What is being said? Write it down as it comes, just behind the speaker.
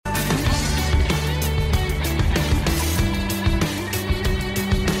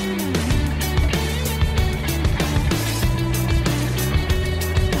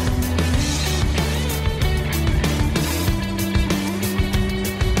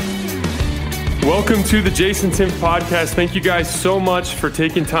Welcome to the Jason Timpf podcast. Thank you guys so much for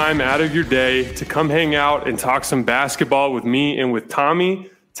taking time out of your day to come hang out and talk some basketball with me and with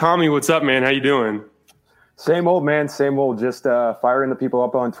Tommy. Tommy, what's up, man? How you doing? Same old, man. Same old. Just firing the people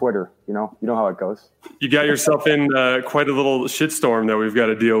up on Twitter. You know how it goes. You got yourself in quite a little shitstorm that we've got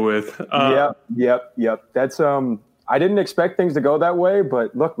to deal with. Yep. That's I didn't expect things to go that way,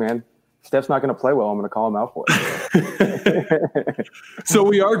 but look, man, Steph's not going to play well. I'm going to call him out for it. So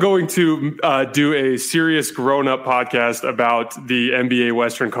we are going to do a serious grown-up podcast about the NBA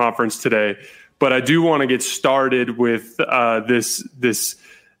Western Conference today, but I do want to get started with this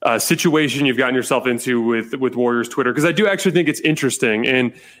situation you've gotten yourself into with Warriors Twitter, because I do actually think it's interesting.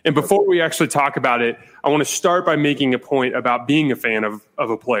 And before we actually talk about it, I want to start by making a point about being a fan of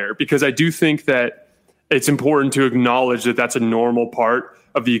a player, because I do think that it's important to acknowledge that that's a normal part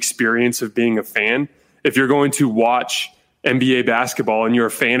of the experience of being a fan. If you're going to watch NBA basketball and you're a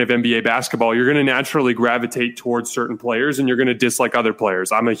fan of NBA basketball, you're going to naturally gravitate towards certain players and you're going to dislike other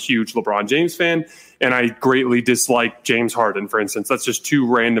players. I'm a huge LeBron James fan and I greatly dislike James Harden, for instance. That's just two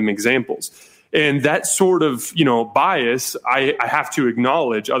random examples. And that sort of, bias, I have to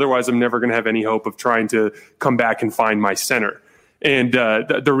acknowledge. Otherwise, I'm never going to have any hope of trying to come back and find my center. And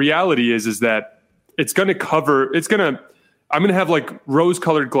the reality is that I'm going to have like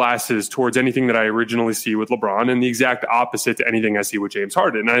rose-colored glasses towards anything that I originally see with LeBron and the exact opposite to anything I see with James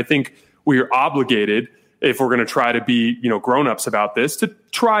Harden. And I think we are obligated, if we're going to try to be, grown-ups about this, to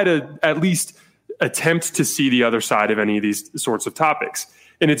try to at least attempt to see the other side of any of these sorts of topics.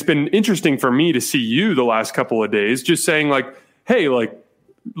 And it's been interesting for me to see you the last couple of days just saying like, hey, like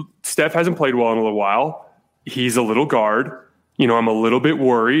Steph hasn't played well in a little while. He's a little guard. I'm a little bit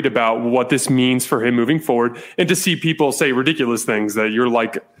worried about what this means for him moving forward, and to see people say ridiculous things that you're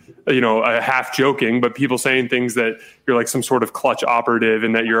like, half joking, but people saying things that you're like some sort of clutch operative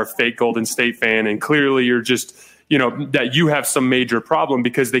and that you're a fake Golden State fan. And clearly you're just, that you have some major problem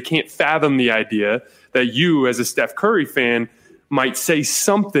because they can't fathom the idea that you as a Steph Curry fan might say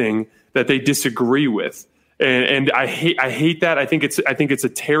something that they disagree with. And I hate that. I think it's a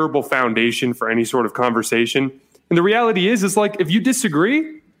terrible foundation for any sort of conversation. And the reality is like, if you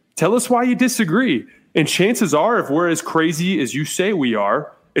disagree, tell us why you disagree. And chances are, if we're as crazy as you say we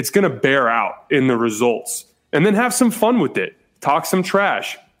are, it's going to bear out in the results. And then have some fun with it. Talk some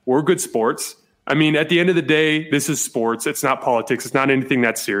trash. We're good sports. I mean, at the end of the day, this is sports. It's not politics. It's not anything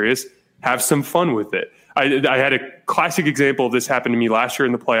that serious. Have some fun with it. I had a classic example of this happen to me last year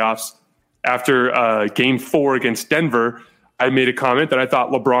in the playoffs. After Game 4 against Denver, I made a comment that I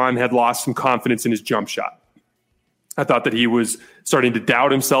thought LeBron had lost some confidence in his jump shot. I thought that he was starting to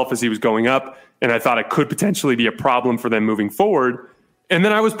doubt himself as he was going up, and I thought it could potentially be a problem for them moving forward. And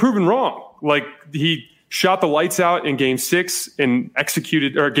then I was proven wrong. Like, he shot the lights out in Game 6 and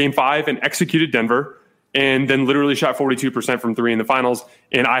Game 5 and executed Denver, and then literally shot 42% from three in the finals.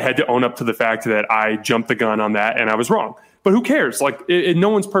 And I had to own up to the fact that I jumped the gun on that and I was wrong. But who cares? Like, no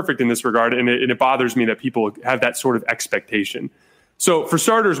one's perfect in this regard, and it bothers me that people have that sort of expectation. So for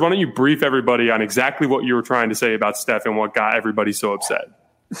starters, why don't you brief everybody on exactly what you were trying to say about Steph and what got everybody so upset?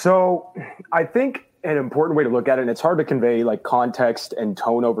 So I think an important way to look at it, and it's hard to convey like context and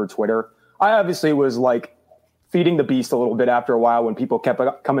tone over Twitter. I obviously was like feeding the beast a little bit after a while when people kept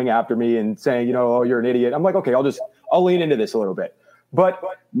coming after me and saying, oh, you're an idiot. I'm like, okay, I'll lean into this a little bit. But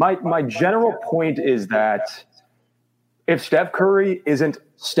my general point is that if Steph Curry isn't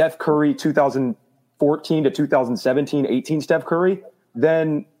Steph Curry 2014 to 2017, 18 Steph Curry,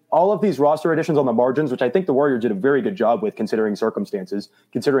 then all of these roster additions on the margins, which I think the Warriors did a very good job with considering circumstances,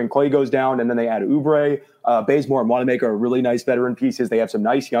 considering Clay goes down and then they add Oubre, Bazemore and Wanamaker are really nice veteran pieces. They have some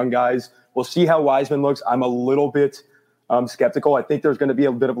nice young guys. We'll see how Wiseman looks. I'm a little bit skeptical. I think there's going to be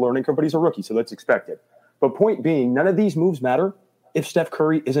a bit of a learning curve, but he's a rookie, so let's expect it. But point being, none of these moves matter if Steph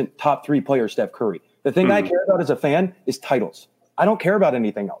Curry isn't top three player Steph Curry. The thing I care about as a fan is titles. I don't care about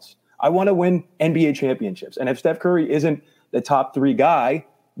anything else. I want to win NBA championships. And if Steph Curry isn't the top three guy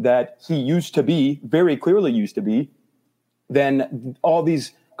that he used to be, very clearly used to be, then all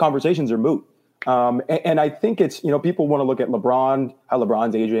these conversations are moot. And I think it's, people want to look at LeBron, how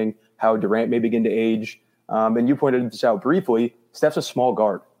LeBron's aging, how Durant may begin to age. And you pointed this out briefly. Steph's a small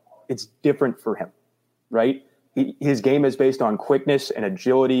guard. It's different for him, right? His game is based on quickness and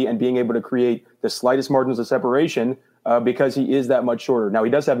agility and being able to create the slightest margins of separation because he is that much shorter. Now,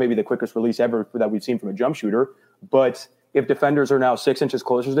 he does have maybe the quickest release ever that we've seen from a jump shooter, but if defenders are now 6 inches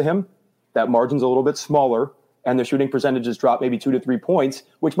closer to him, that margin's a little bit smaller, and the shooting percentages drop maybe 2 to 3 points,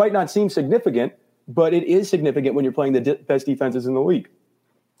 which might not seem significant, but it is significant when you're playing the best defenses in the league.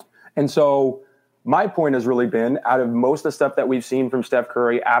 And so My point has really been, out of most of the stuff that we've seen from Steph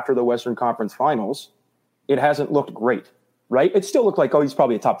Curry after the Western Conference Finals, it hasn't looked great, right? It still looked like, he's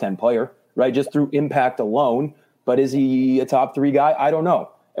probably a top 10 player, right? Just through impact alone. But is he a top 3 guy? I don't know.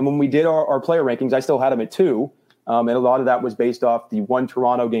 And when we did our player rankings, I still had him at 2. And a lot of that was based off the one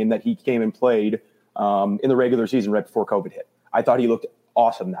Toronto game that he came and played in the regular season right before COVID hit. I thought he looked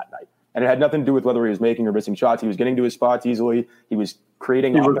awesome that night. And it had nothing to do with whether he was making or missing shots. He was getting to his spots easily. He was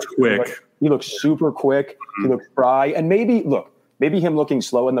creating. He looked quick. He looked super quick. He looked spry. And maybe him looking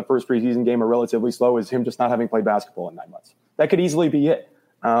slow in the first preseason game or relatively slow is him just not having played basketball in 9 months. That could easily be it.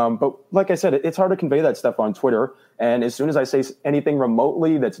 But like I said, it's hard to convey that stuff on Twitter. And as soon as I say anything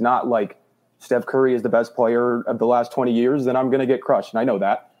remotely that's not like Steph Curry is the best player of the last 20 years, then I'm going to get crushed. And I know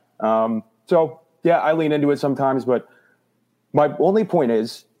that. So, yeah, I lean into it sometimes. But my only point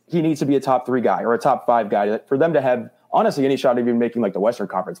is he needs to be a top 3 guy or a top 5 guy for them to have, honestly, any shot of even making like the Western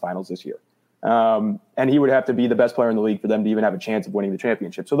Conference Finals this year. And he would have to be the best player in the league for them to even have a chance of winning the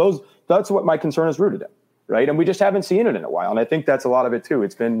championship. So that's what my concern is rooted in, right? And we just haven't seen it in a while. And I think that's a lot of it too.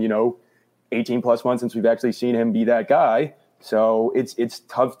 It's been, 18 plus months since we've actually seen him be that guy. So it's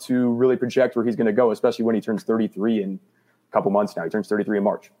tough to really project where he's going to go, especially when he turns 33 in a couple months now. He turns 33 in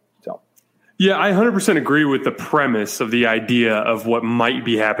March. So. Yeah, I 100% agree with the premise of the idea of what might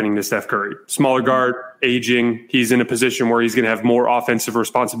be happening to Steph Curry. Smaller guard, aging. He's in a position where he's going to have more offensive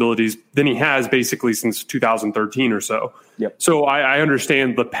responsibilities than he has basically since 2013 or so. Yep. So I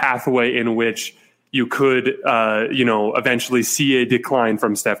understand the pathway in which you could, eventually see a decline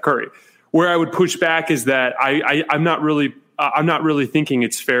from Steph Curry. Where I would push back is that I'm not really thinking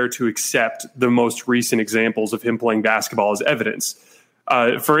it's fair to accept the most recent examples of him playing basketball as evidence.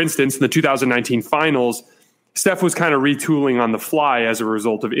 For instance, in the 2019 finals, Steph was kind of retooling on the fly as a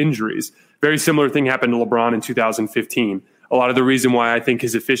result of injuries. Very similar thing happened to LeBron in 2015. A lot of the reason why I think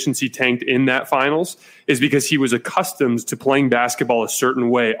his efficiency tanked in that finals is because he was accustomed to playing basketball a certain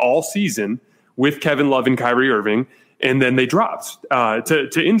way all season with Kevin Love and Kyrie Irving. And then they dropped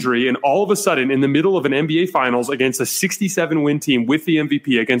to injury. And all of a sudden, in the middle of an NBA Finals against a 67-win team with the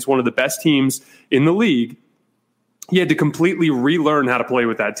MVP against one of the best teams in the league, he had to completely relearn how to play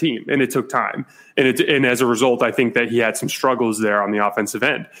with that team. And it took time. And as a result, I think that he had some struggles there on the offensive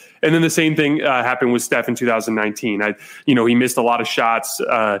end. And then the same thing happened with Steph in 2019. He missed a lot of shots.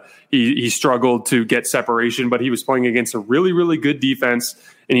 He struggled to get separation, but he was playing against a really, really good defense.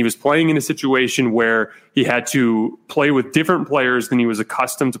 And he was playing in a situation where he had to play with different players than he was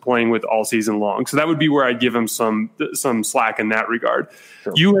accustomed to playing with all season long. So that would be where I'd give him some slack in that regard.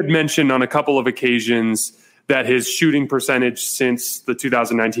 Sure. You had mentioned on a couple of occasions that his shooting percentage since the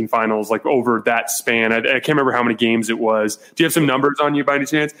 2019 finals, like over that span, I can't remember how many games it was. Do you have some numbers on you by any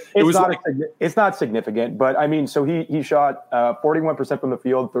chance? It's not significant, but I mean, so he shot 41% from the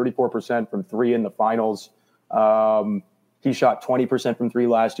field, 34% from 3 in the finals. He shot 20% from 3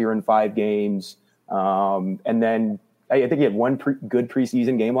 last year in 5 games. And then I think he had one good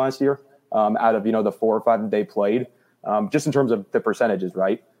preseason game last year out of, the 4 or 5 that they played, just in terms of the percentages,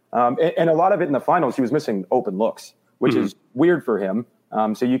 right? And a lot of it in the finals, he was missing open looks, which is weird for him.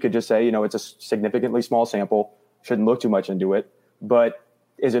 So you could just say, it's a significantly small sample, shouldn't look too much into it. But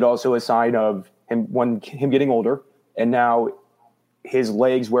is it also a sign of him getting older and now his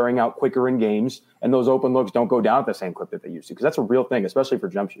legs wearing out quicker in games and those open looks don't go down at the same clip that they used to? Because that's a real thing, especially for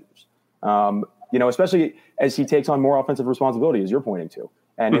jump shooters. Especially as he takes on more offensive responsibility, as you're pointing to.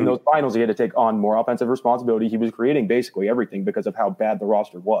 And in those finals, he had to take on more offensive responsibility. He was creating basically everything because of how bad the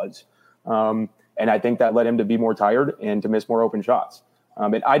roster was. And I think that led him to be more tired and to miss more open shots.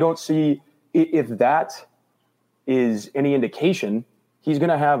 And I don't see, if that is any indication, he's going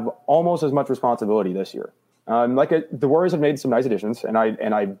to have almost as much responsibility this year. The Warriors have made some nice additions, and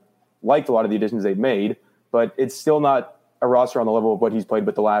I liked a lot of the additions they've made, but it's still not a roster on the level of what he's played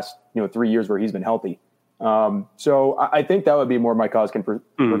with the last 3 years where he's been healthy. So I think that would be more my cause for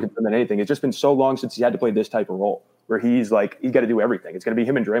concern than anything. It's just been so long since he had to play this type of role where he's got to do everything. It's going to be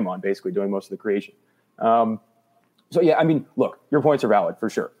him and Draymond basically doing most of the creation. So yeah, I mean, look, your points are valid for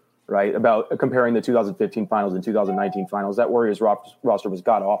sure, right? About comparing the 2015 finals and 2019 finals, that Warriors roster was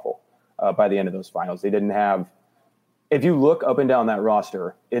god awful by the end of those finals. They didn't have, if you look up and down that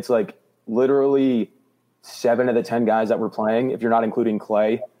roster, it's like literally 7 of the 10 guys that were playing, if you're not including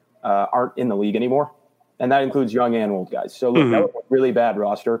Clay, aren't in the league anymore. And that includes young and old guys. So look, that was a really bad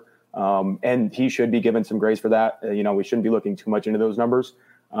roster. And he should be given some grace for that. We shouldn't be looking too much into those numbers.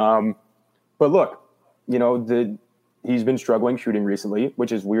 But look, he's been struggling shooting recently,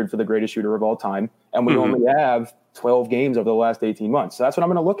 which is weird for the greatest shooter of all time. And we only have 12 games over the last 18 months. So that's what I'm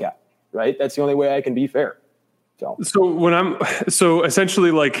going to look at, right? That's the only way I can be fair. So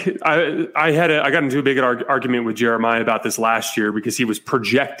essentially, like I got into a big argument with Jeremiah about this last year because he was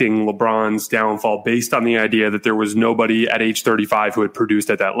projecting LeBron's downfall based on the idea that there was nobody at age 35 who had produced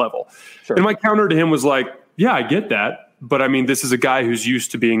at that level. Sure. And my counter to him was like, yeah, I get that. But I mean, this is a guy who's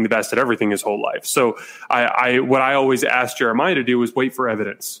used to being the best at everything his whole life. So what I always asked Jeremiah to do was wait for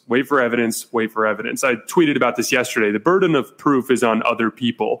evidence. I tweeted about this yesterday. The burden of proof is on other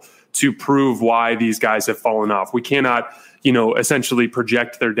people to prove why these guys have fallen off. We cannot, essentially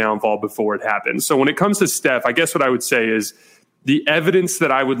project their downfall before it happens. So when it comes to Steph, I guess what I would say is the evidence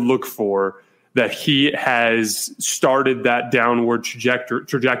that I would look for that he has started that downward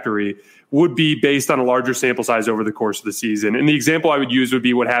trajectory would be based on a larger sample size over the course of the season. And the example I would use would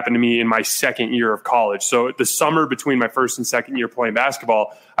be what happened to me in my second year of college. So the summer between my first and second year playing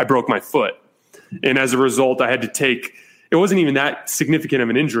basketball, I broke my foot. And as a result, I had to take, it wasn't even that significant of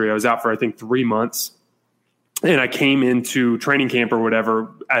an injury. I was out for, I think, 3 months. And I came into training camp or whatever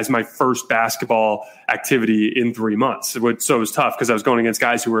as my first basketball activity in 3 months. So it was tough because I was going against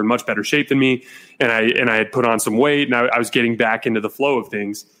guys who were in much better shape than me. And I had put on some weight and I was getting back into the flow of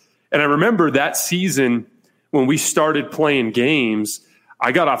things. And I remember that season when we started playing games,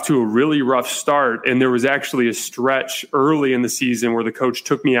 I got off to a really rough start. And there was actually a stretch early in the season where the coach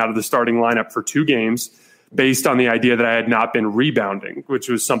took me out of the starting lineup for 2 games based on the idea that I had not been rebounding, which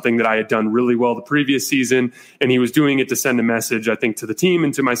was something that I had done really well the previous season. And he was doing it to send a message, I think, to the team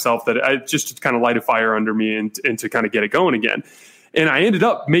and to myself that I just to kind of light a fire under me and to kind of get it going again. And I ended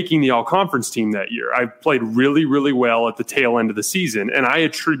up making the all-conference team that year. I played really, really well at the tail end of the season. And I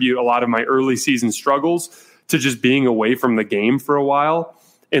attribute a lot of my early season struggles to just being away from the game for a while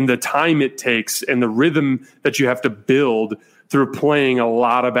and the time it takes and the rhythm that you have to build through playing a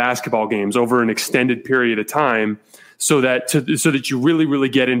lot of basketball games over an extended period of time so that you really, really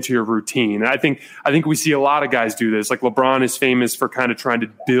get into your routine. And I think we see a lot of guys do this. Like LeBron is famous for kind of trying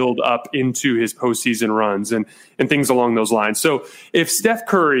to build up into his postseason runs and things along those lines. So if Steph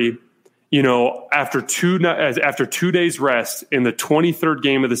Curry, after 2 days rest in the 23rd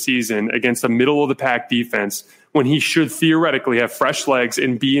game of the season against a middle of the pack defense, when he should theoretically have fresh legs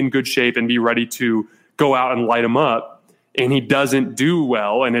and be in good shape and be ready to go out and light them up, and he doesn't do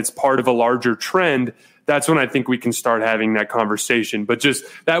well, and it's part of a larger trend, that's when I think we can start having that conversation. But just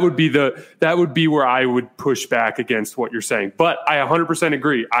that would be where I would push back against what you're saying. But I 100%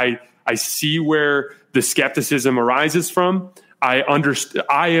 agree. I see where the skepticism arises from. We're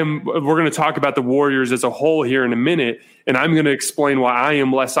going to talk about the Warriors as a whole here in a minute, and I'm going to explain why I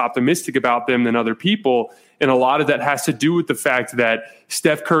am less optimistic about them than other people. And a lot of that has to do with the fact that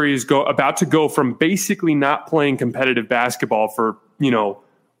Steph Curry is about to go from basically not playing competitive basketball for,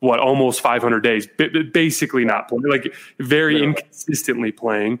 almost 500 days, basically not playing, like very inconsistently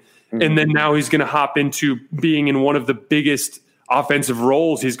playing. Mm-hmm. And then now he's going to hop into being in one of the biggest offensive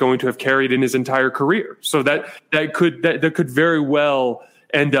roles he's going to have carried in his entire career. So that could very well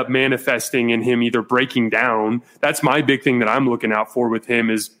end up manifesting in him either breaking down. That's my big thing that I'm looking out for with him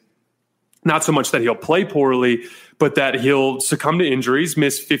is not so much that he'll play poorly, but that he'll succumb to injuries,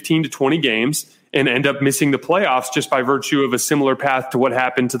 miss 15 to 20 games, and end up missing the playoffs just by virtue of a similar path to what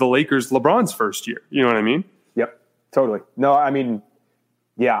happened to the Lakers LeBron's first year. You know what I mean? Yep, totally. No, I mean,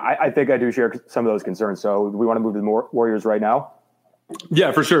 yeah, I think I do share some of those concerns. So do we want to move to the Warriors right now?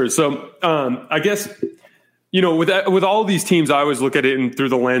 Yeah, for sure. So I guess, with all of these teams, I always look at it through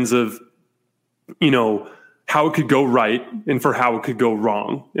the lens of, how it could go right and for how it could go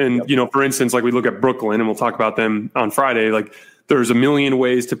wrong. And, for instance, like we look at Brooklyn and we'll talk about them on Friday, like there's a million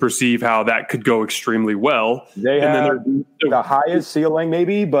ways to perceive how that could go extremely well. They have the highest ceiling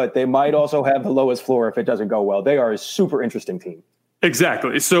maybe, but they might also have the lowest floor if it doesn't go well. They are a super interesting team.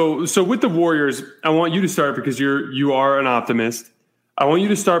 Exactly. So with the Warriors, I want you to start because you are an optimist. I want you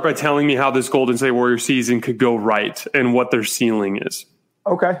to start by telling me how this Golden State Warriors season could go right and what their ceiling is.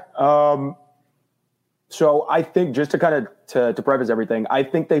 Okay. So I think just to kind of to preface everything, I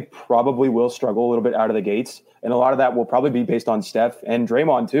think they probably will struggle a little bit out of the gates. And a lot of that will probably be based on Steph and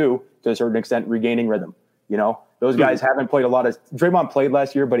Draymond too, to a certain extent, regaining rhythm. Those guys haven't played Draymond played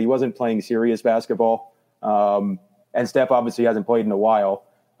last year, but he wasn't playing serious basketball. And Steph obviously hasn't played in a while.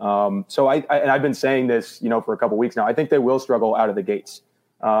 So I've been saying this, for a couple of weeks now. I think they will struggle out of the gates.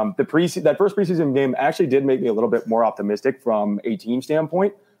 That first preseason game actually did make me a little bit more optimistic from a team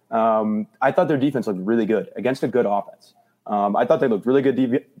standpoint. I thought their defense looked really good against a good offense. I thought they looked really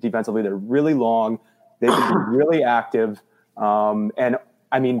good defensively. They're really long. They could be really active. And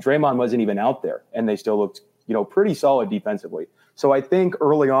I mean, Draymond wasn't even out there and they still looked, pretty solid defensively. So I think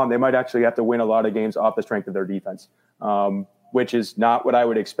early on, they might actually have to win a lot of games off the strength of their defense, which is not what I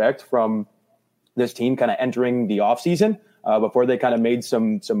would expect from this team kind of entering the offseason before they kind of made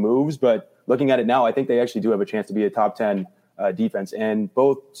some moves. But looking at it now, I think they actually do have a chance to be a top 10 defense. And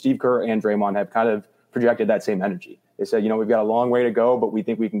both Steve Kerr and Draymond have kind of projected that same energy. They said, we've got a long way to go, but we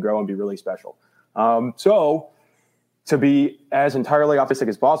think we can grow and be really special. So to be as entirely optimistic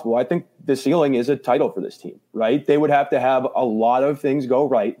as possible, I think the ceiling is a title for this team, right? They would have to have a lot of things go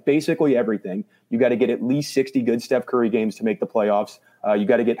right, basically everything. You got to get at least 60 good Steph Curry games to make the playoffs. You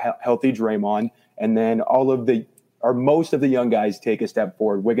got to get healthy Draymond, and then most of the young guys take a step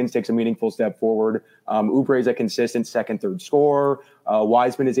forward. Wiggins takes a meaningful step forward. Oubre is a consistent second, third scorer.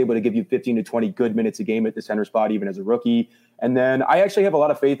 Wiseman is able to give you 15 to 20 good minutes a game at the center spot, even as a rookie. And then I actually have a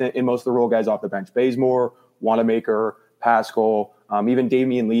lot of faith in most of the role guys off the bench. Bazemore, Wanamaker, Pascal, even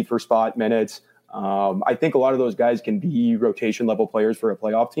Damian Lee for spot minutes. I think a lot of those guys can be rotation level players for a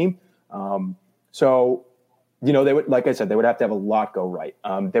playoff team. So they would, like I said, they would have to have a lot go right.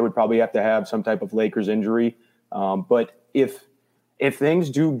 They would probably have to have some type of Lakers injury. But if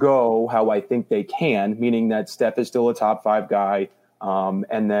things do go how I think they can, meaning that Steph is still a top 5 guy,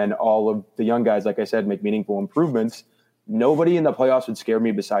 and then all of the young guys, like I said, make meaningful improvements, nobody in the playoffs would scare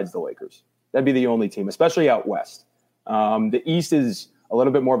me besides the Lakers. That'd be the only team, especially out west. The East is a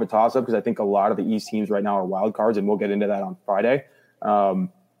little bit more of a toss-up because I think a lot of the East teams right now are wild cards, and we'll get into that on Friday.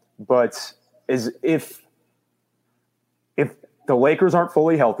 But if the Lakers aren't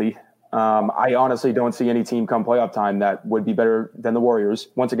fully healthy, I honestly don't see any team come playoff time that would be better than the Warriors.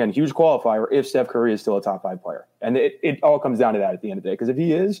 Once again, huge qualifier if Steph Curry is still a top 5 player. And it all comes down to that at the end of the day. Because if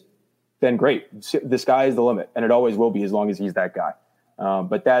he is, then great. The sky is the limit. And it always will be as long as he's that guy.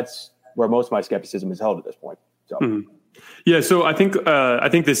 But that's where most of my skepticism is held at this point. So. Mm-hmm. Yeah, so I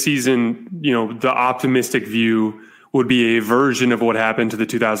think this season, the optimistic view would be a version of what happened to the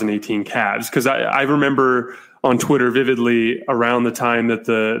 2018 Cavs. Because I remember on Twitter vividly around the time that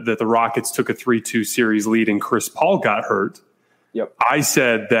the Rockets took a 3-2 series lead and Chris Paul got hurt. Yep. I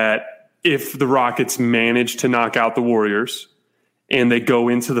said that if the Rockets manage to knock out the Warriors and they go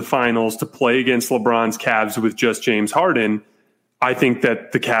into the finals to play against LeBron's Cavs with just James Harden, I think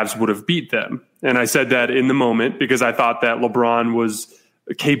that the Cavs would have beat them. And I said that in the moment because I thought that LeBron was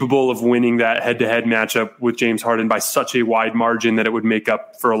capable of winning that head-to-head matchup with James Harden by such a wide margin that it would make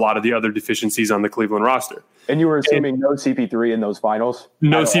up for a lot of the other deficiencies on the Cleveland roster. And you were assuming no CP3 in those finals?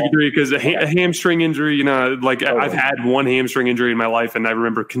 No CP3 because a hamstring injury, I've had one hamstring injury in my life, and I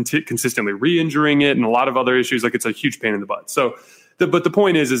remember consistently re-injuring it and a lot of other issues. It's a huge pain in the butt. So, but the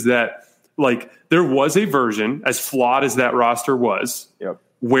point is that there was a version, as flawed as that roster was, yep,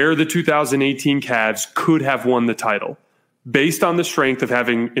 where the 2018 Cavs could have won the title based on the strength of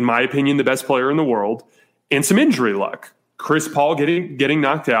having, in my opinion, the best player in the world and some injury luck. Chris Paul getting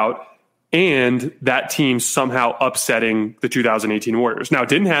knocked out and that team somehow upsetting the 2018 Warriors. Now, it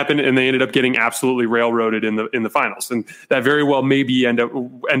didn't happen, and they ended up getting absolutely railroaded in the finals. And that very well maybe end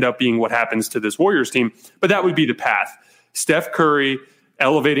up being what happens to this Warriors team. But that would be the path. Steph Curry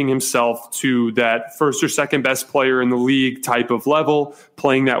elevating himself to that first or second best player in the league type of level,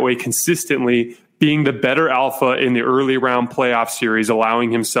 playing that way consistently, being the better alpha in the early round playoff series,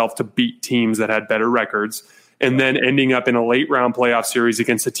 allowing himself to beat teams that had better records, and then ending up in a late round playoff series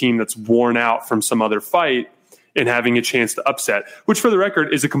against a team that's worn out from some other fight and having a chance to upset, which for the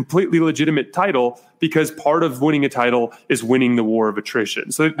record is a completely legitimate title because part of winning a title is winning the war of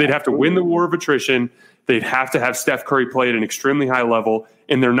attrition. So they'd have to win the war of attrition. They'd have to have Steph Curry play at an extremely high level,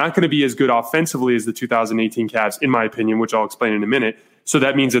 and they're not going to be as good offensively as the 2018 Cavs, in my opinion, which I'll explain in a minute. So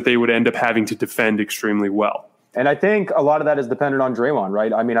that means that they would end up having to defend extremely well. And I think a lot of that is dependent on Draymond,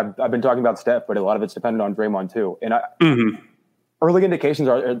 right? I mean, I've been talking about Steph, but a lot of it's dependent on Draymond too. And early indications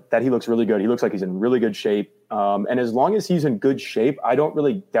are that he looks really good. He looks like he's in really good shape. And as long as he's in good shape, I don't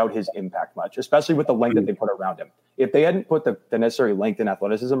really doubt his impact much, especially with the length that they put around him. If they hadn't put the necessary length and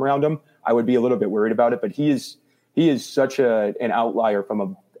athleticism around him, I would be a little bit worried about it. But he is such an outlier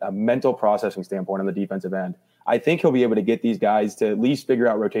from a mental processing standpoint on the defensive end. I think he'll be able to get these guys to at least figure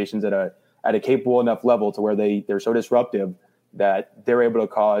out rotations at a capable enough level to where they're so disruptive that they're able to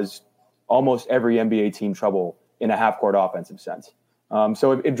cause almost every NBA team trouble in a half-court offensive sense.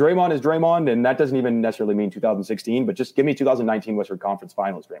 So if Draymond is Draymond, and that doesn't even necessarily mean 2016, but just give me 2019 Western Conference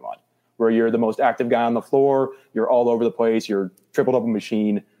Finals Draymond, where you're the most active guy on the floor, you're all over the place, you're triple-double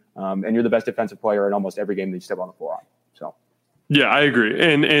machine, and you're the best defensive player in almost every game that you step on the floor on. So. Yeah, I agree.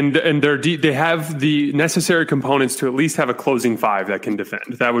 And they have the necessary components to at least have a closing five that can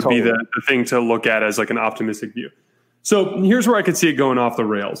defend. That would be the thing to look at as an optimistic view. So here's where I could see it going off the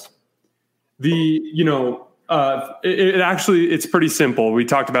rails. It's pretty simple. We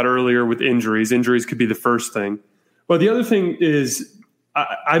talked about earlier with injuries. Injuries could be the first thing. But the other thing is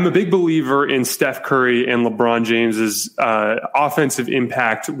I'm a big believer in Steph Curry and LeBron James's offensive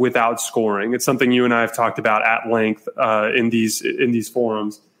impact without scoring. It's something you and I have talked about at length in these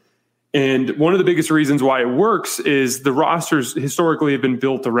forums. And one of the biggest reasons why it works is the rosters historically have been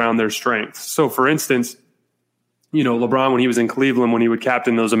built around their strengths. So, for instance, LeBron, when he was in Cleveland, when he would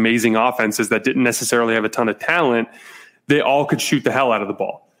captain those amazing offenses that didn't necessarily have a ton of talent, they all could shoot the hell out of the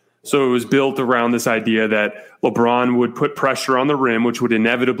ball. So it was built around this idea that LeBron would put pressure on the rim, which would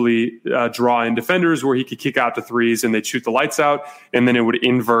inevitably draw in defenders where he could kick out to threes and they'd shoot the lights out, and then it would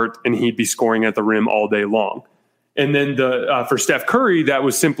invert and he'd be scoring at the rim all day long. And then for Steph Curry, that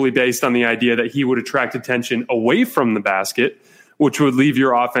was simply based on the idea that he would attract attention away from the basket, which would leave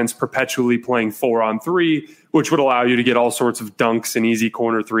your offense perpetually playing 4-on-3, which would allow you to get all sorts of dunks and easy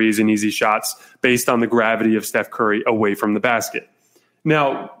corner threes and easy shots based on the gravity of Steph Curry away from the basket.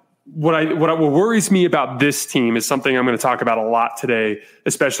 Now, what worries me about this team is something I'm going to talk about a lot today,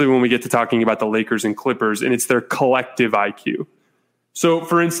 especially when we get to talking about the Lakers and Clippers, and it's their collective IQ. So,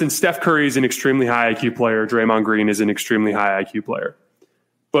 for instance, Steph Curry is an extremely high IQ player. Draymond Green is an extremely high IQ player.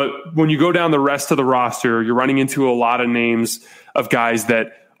 But when you go down the rest of the roster, you're running into a lot of names of guys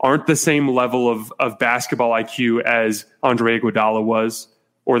that aren't the same level of basketball IQ as Andre Iguodala was,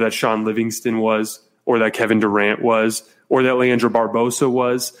 or that Sean Livingston was, or that Kevin Durant was, or that Leandro Barbosa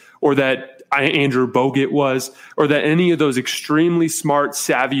was, or that Andrew Bogut was, or that any of those extremely smart,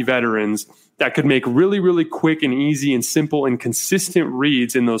 savvy veterans that could make really, really quick and easy and simple and consistent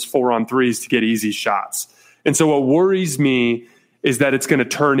reads in those 4-on-3s to get easy shots. And so what worries me is that it's going to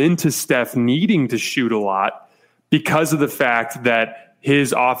turn into Steph needing to shoot a lot because of the fact that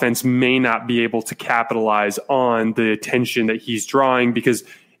his offense may not be able to capitalize on the attention that he's drawing, because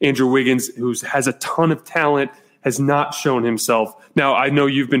Andrew Wiggins, who has a ton of talent, has not shown himself. Now, I know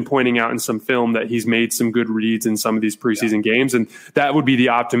you've been pointing out in some film that he's made some good reads in some of these preseason games, and that would be the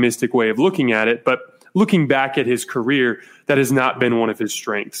optimistic way of looking at it. But looking back at his career, that has not been one of his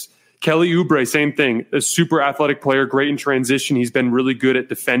strengths. Kelly Oubre, same thing, a super athletic player, great in transition. He's been really good at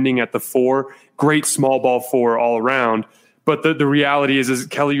defending at the 4, great small ball 4 all around. But the reality is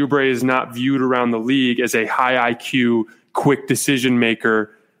Kelly Oubre is not viewed around the league as a high IQ, quick decision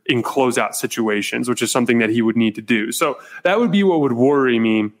maker in closeout situations, which is something that he would need to do. So that would be what would worry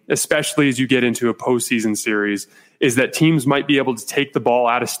me, especially as you get into a postseason series, is that teams might be able to take the ball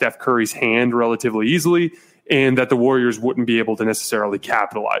out of Steph Curry's hand relatively easily, and that the Warriors wouldn't be able to necessarily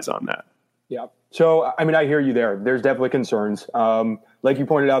capitalize on that. Yeah. So, I mean, I hear you there. There's definitely concerns. Like you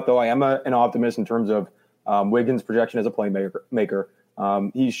pointed out, though, I am an optimist in terms of Wiggins' projection as a playmaker.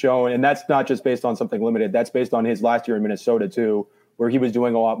 He's shown, and that's not just based on something limited. That's based on his last year in Minnesota, too, where he was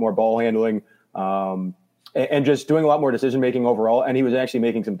doing a lot more ball handling and just doing a lot more decision-making overall, and he was actually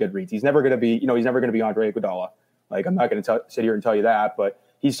making some good reads. He's never going to be, he's never going to be Andre Iguodala. Like, I'm not going to sit here and tell you that, but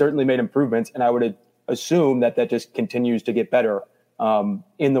he's certainly made improvements, and I would assume that just continues to get better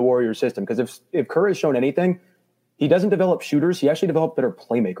in the Warriors system. Because if Kerr has shown anything, he doesn't develop shooters. He actually developed better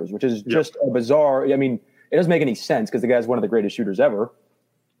playmakers, which is just a bizarre. I mean, it doesn't make any sense because the guy's one of the greatest shooters ever.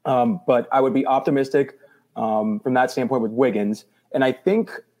 But I would be optimistic from that standpoint with Wiggins. And I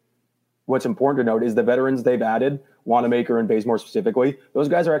think what's important to note is the veterans they've added, Wanamaker and Bazemore specifically, those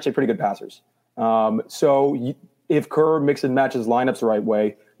guys are actually pretty good passers. If Kerr mix and matches lineups the right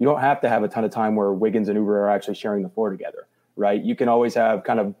way, you don't have to have a ton of time where Wiggins and Oubre are actually sharing the floor together, right? You can always have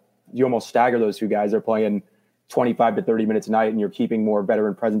you almost stagger those two guys. They're playing 25 to 30 minutes a night, and you're keeping more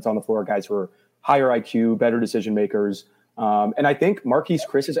veteran presence on the floor, guys who are higher IQ, better decision makers. And I think Marquise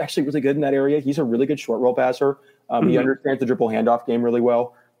Chris is actually really good in that area. He's a really good short roll passer. He understands the dribble handoff game really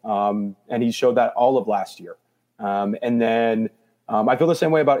well. And he showed that all of last year. And then I feel the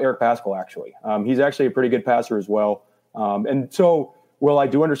same way about Eric Paschall, actually. He's actually a pretty good passer as well. And so, well, I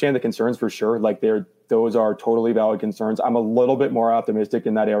do understand the concerns for sure. Like those are totally valid concerns. I'm a little bit more optimistic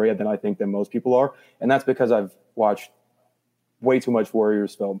in that area than I think than most people are. And that's because I've watched way too much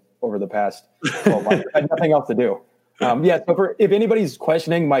Warriors film over the past 12 months. I had nothing else to do. So if anybody's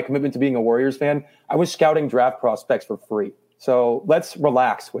questioning my commitment to being a Warriors fan, I was scouting draft prospects for free. So let's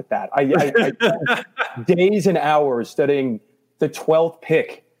relax with that. I spent days and hours studying the 12th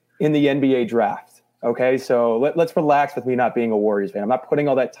pick in the NBA draft. Okay, so let's relax with me not being a Warriors fan. I'm not putting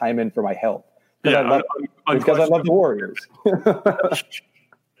all that time in for my health because I love the Warriors.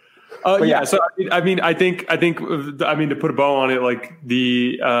 So I think to put a bow on it, like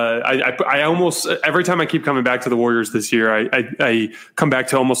I almost every time I keep coming back to the Warriors this year, I come back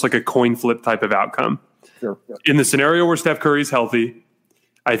to almost like a coin flip type of outcome. Sure. In the scenario where Steph Curry's healthy,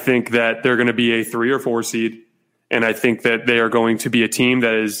 I think that they're going to be a 3 or 4 seed, and I think that they are going to be a team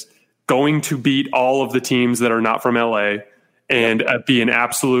that is going to beat all of the teams that are not from LA, and be an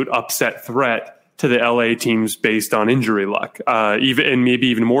absolute upset threat to the LA teams based on injury luck, and maybe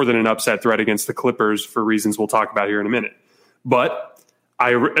even more than an upset threat against the Clippers for reasons we'll talk about here in a minute. But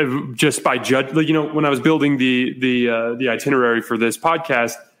I just by when I was building the itinerary for this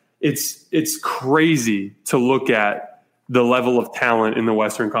podcast, it's crazy to look at the level of talent in the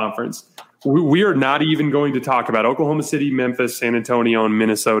Western Conference. We are not even going to talk about Oklahoma City, Memphis, San Antonio, and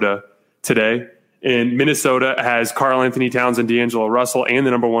Minnesota today. And Minnesota has Karl Anthony Towns and D'Angelo Russell and the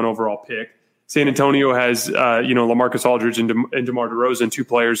number 1 overall pick. San Antonio has, LaMarcus Aldridge and DeMar DeRozan, 2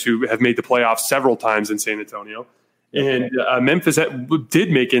 players who have made the playoffs several times in San Antonio. And Memphis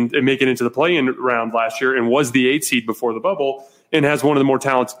did make it into the play-in round last year and was the 8th seed before the bubble and has one of the more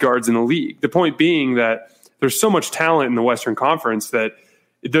talented guards in the league. The point being that there's so much talent in the Western Conference that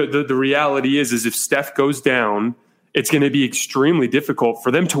the reality is if Steph goes down, it's going to be extremely difficult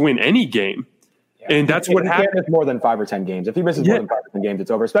for them to win any game. Yeah. And that's what happens. He can't miss more than 5 or 10 games. If he misses more than 5 or 10 games, it's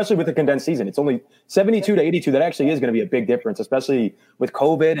over, especially with the condensed season. It's only 72 to 82. That actually is going to be a big difference, especially with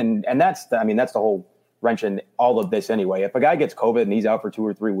COVID. And that's the whole wrench in all of this anyway. If a guy gets COVID and he's out for 2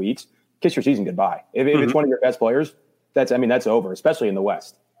 or 3 weeks, kiss your season goodbye. If it's one of your best players, that's over, especially in the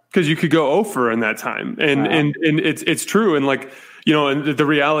West. Because you could go 0 in that time. And it's true. And and the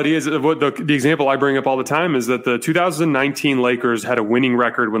reality is what the example I bring up all the time is that the 2019 Lakers had a winning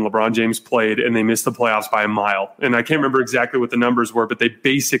record when LeBron James played and they missed the playoffs by a mile. And I can't remember exactly what the numbers were, but they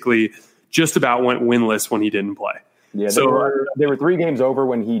basically just about went winless when he didn't play. Yeah, they were 3 games over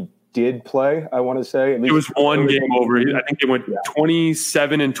when he did play, I want to say. At least it was 1 game over. I think it went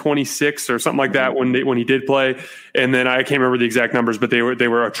 27-26 or something like that when he did play. And then I can't remember the exact numbers, but they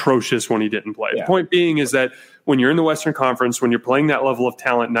were atrocious when he didn't play. Yeah. The point being is that when you're in the Western Conference, when you're playing that level of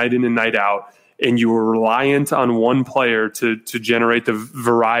talent night in and night out, and you are reliant on one player to generate the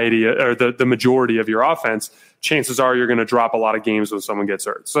variety or the majority of your offense, chances are you're going to drop a lot of games when someone gets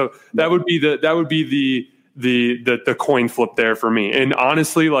hurt. So that would be the coin flip there for me. And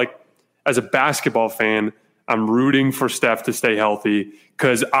honestly, as a basketball fan, I'm rooting for Steph to stay healthy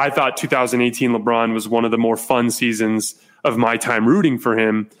because I thought 2018 LeBron was one of the more fun seasons of my time rooting for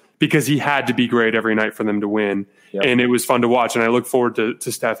him because he had to be great every night for them to win. Yep. And it was fun to watch. And I look forward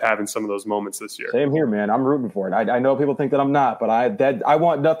to Steph having some of those moments this year. Same here, man. I'm rooting for it. I know people think that I'm not, but I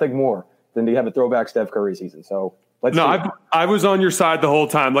want nothing more than to have a throwback Steph Curry season. So I was on your side the whole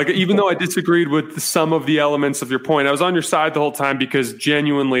time. Even though I disagreed with some of the elements of your point, I was on your side the whole time because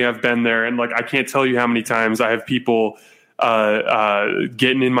genuinely I've been there. And I can't tell you how many times I have people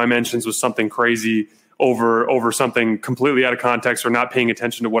getting in my mentions with something crazy over something completely out of context or not paying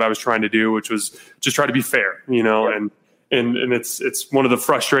attention to what I was trying to do, which was just try to be fair, and it's one of the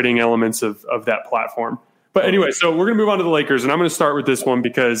frustrating elements of that platform. But anyway, so we're going to move on to the Lakers, and I'm going to start with this one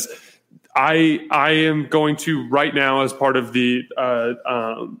because I am going to right now, as part of the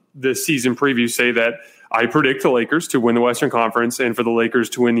season preview, say that I predict the Lakers to win the Western Conference and for the Lakers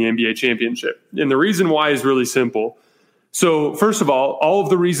to win the NBA championship. And the reason why is really simple. So first of all of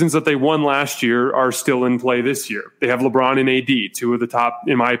the reasons that they won last year are still in play this year. They have LeBron and AD, 2 of the top,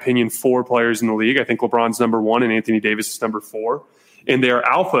 in my opinion, 4 players in the league. I think LeBron's number 1 and Anthony Davis is number 4. And they are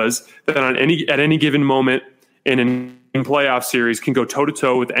alphas that at any given moment in an playoff series can go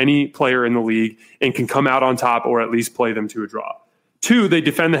toe-to-toe with any player in the league and can come out on top or at least play them to a draw. 2, they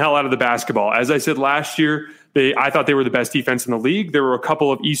defend the hell out of the basketball. As I said last year, I thought they were the best defense in the league. There were a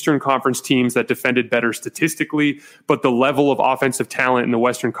couple of Eastern Conference teams that defended better statistically, but the level of offensive talent in the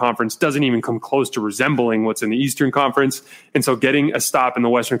Western Conference doesn't even come close to resembling what's in the Eastern Conference. And so getting a stop in the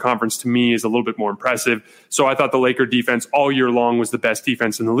Western Conference to me is a little bit more impressive. So I thought the Laker defense all year long was the best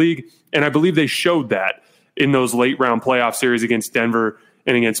defense in the league. And I believe they showed that in those late round playoff series against Denver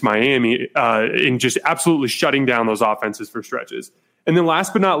and against Miami, in just absolutely shutting down those offenses for stretches. And then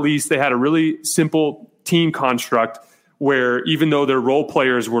last but not least, they had a really simple team construct where even though their role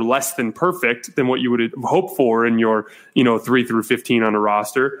players were less than perfect than what you would hope for in your 3 through 15 on a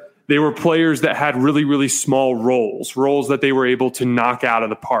roster, they were players that had really, really small roles that they were able to knock out of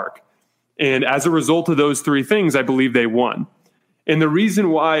the park. And as a result of those 3 things, I believe they won. And the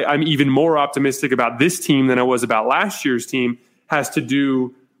reason why I'm even more optimistic about this team than I was about last year's team has to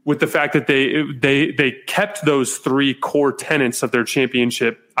do with the fact that they kept those 3 core tenets of their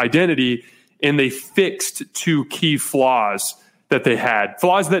championship identity, and they fixed 2 key flaws that they had.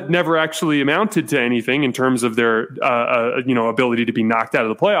 Flaws that never actually amounted to anything in terms of their ability to be knocked out of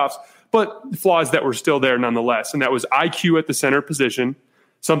the playoffs, but flaws that were still there nonetheless. And that was IQ at the center position,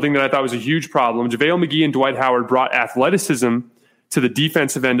 something that I thought was a huge problem. JaVale McGee and Dwight Howard brought athleticism to the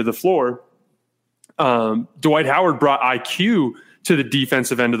defensive end of the floor. Dwight Howard brought IQ to the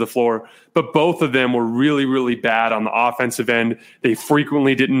defensive end of the floor. But both of them were really, really bad on the offensive end. They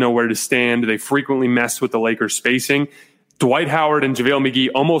frequently didn't know where to stand. They frequently messed with the Lakers' spacing. Dwight Howard and JaVale McGee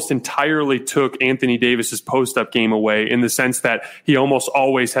almost entirely took Anthony Davis's post-up game away, in the sense that he almost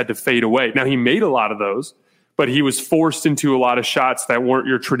always had to fade away. Now, he made a lot of those, but he was forced into a lot of shots that weren't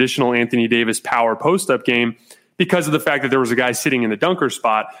your traditional Anthony Davis power post-up game, because of the fact that there was a guy sitting in the dunker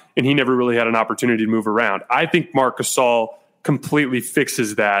spot and he never really had an opportunity to move around. I think Marc Gasol completely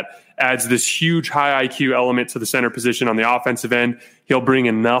fixes that, adds this huge high IQ element to the center position on the offensive end. He'll bring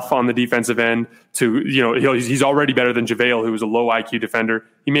enough on the defensive end to, he's already better than JaVale, who was a low IQ defender.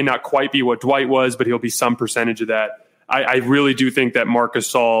 He may not quite be what Dwight was, but he'll be some percentage of that. I really do think that Marc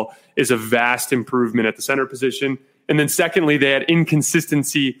Gasol is a vast improvement at the center position. And then secondly, they had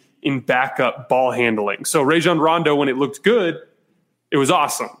inconsistency in backup ball handling. So Rajon Rondo, when it looked good, it was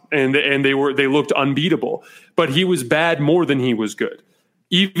awesome, and they looked unbeatable. But he was bad more than he was good.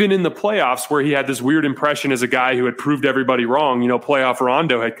 Even in the playoffs, where he had this weird impression as a guy who had proved everybody wrong, playoff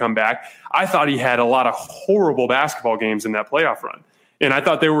Rondo had come back. I thought he had a lot of horrible basketball games in that playoff run. And I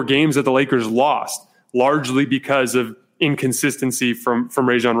thought there were games that the Lakers lost, largely because of inconsistency from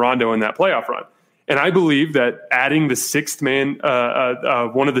Rajon Rondo in that playoff run. And I believe that adding the sixth man,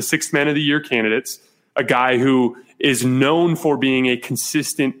 one of the sixth man of the year candidates, a guy who is known for being a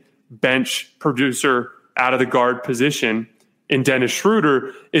consistent bench producer out of the guard position in Dennis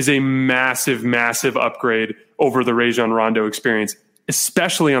Schroeder, is a massive, massive upgrade over the Rajon Rondo experience,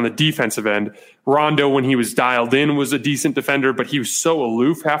 especially on the defensive end. Rondo, when he was dialed in, was a decent defender, but he was so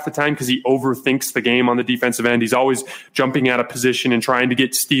aloof half the time because he overthinks the game on the defensive end. He's always jumping out of position and trying to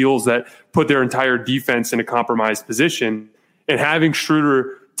get steals that put their entire defense in a compromised position. And having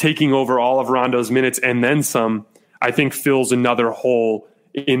Schroeder taking over all of Rondo's minutes and then some, I think fills another hole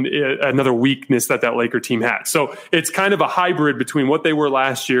in another weakness that Laker team had. So it's kind of a hybrid between what they were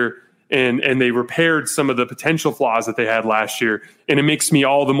last year and they repaired some of the potential flaws that they had last year. And it makes me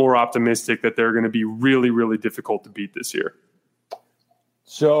all the more optimistic that they're going to be really, really difficult to beat this year.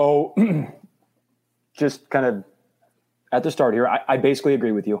 So just kind of at the start here, I basically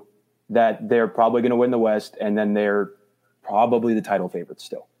agree with you that they're probably going to win the West, and then they're probably the title favorites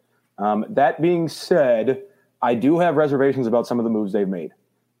still. That being said, I do have reservations about some of the moves they've made.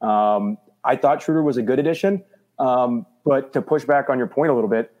 I thought Schroeder was a good addition, but to push back on your point a little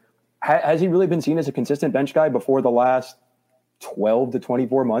bit, has he really been seen as a consistent bench guy before the last 12 to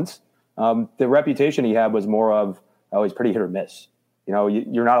 24 months? The reputation he had was more of, he's pretty hit or miss.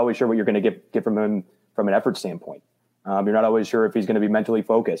 You're not always sure what you're going to get from him from an effort standpoint. You're not always sure if he's going to be mentally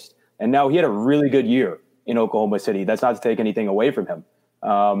focused. And now he had a really good year in Oklahoma City. That's not to take anything away from him.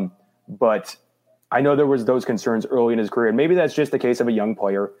 But I know there was those concerns early in his career. And maybe that's just the case of a young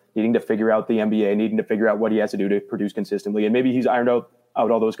player needing to figure out the NBA, needing to figure out what he has to do to produce consistently. And maybe he's ironed out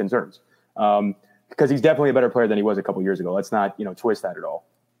all those concerns. Because he's definitely a better player than he was a couple years ago. Let's not, twist that at all.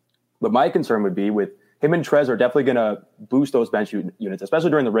 But my concern would be with him and Trez are definitely going to boost those bench units,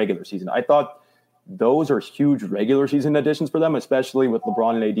 especially during the regular season. I thought those are huge regular season additions for them, especially with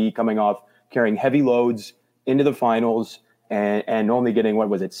LeBron and AD coming off carrying heavy loads into the finals and only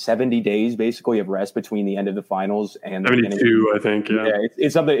getting, 70 days basically of rest between the end of the finals and 72, I think. Yeah,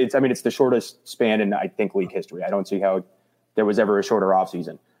 it's something. It's the shortest span in, I think, league history. I don't see how there was ever a shorter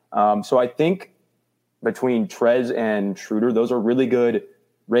offseason. So I think between Trez and Schroeder, those are really good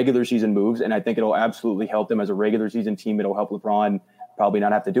regular season moves, and I think it'll absolutely help them as a regular season team. It'll help LeBron probably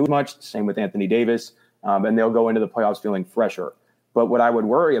not have to do much. Same with Anthony Davis, and they'll go into the playoffs feeling fresher. But what I would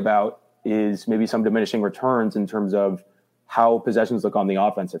worry about is maybe some diminishing returns in terms of how possessions look on the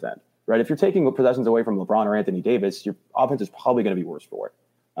offensive end, right? If you're taking possessions away from LeBron or Anthony Davis, your offense is probably going to be worse for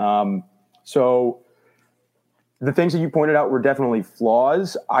it. So the things that you pointed out were definitely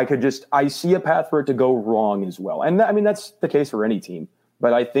flaws. I see a path for it to go wrong as well. And that's the case for any team,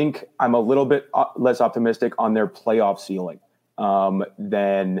 but I think I'm a little bit less optimistic on their playoff ceiling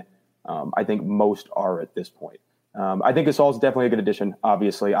than I think most are at this point. I think Gasol is definitely a good addition.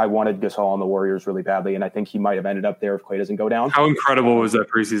 Obviously, I wanted Gasol on the Warriors really badly, and I think he might have ended up there if Klay doesn't go down. How incredible was that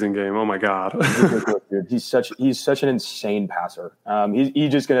preseason game? Oh my God! He's such an insane passer.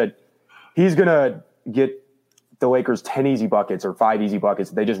 He's gonna get the Lakers 10 easy buckets or 5 easy buckets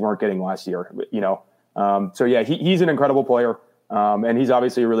that they just weren't getting last year. So yeah, he's an incredible player, and he's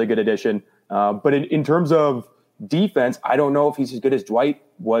obviously a really good addition. But in terms of defense, I don't know if he's as good as Dwight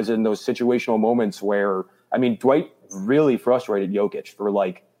was in those situational moments where. Dwight really frustrated Jokic for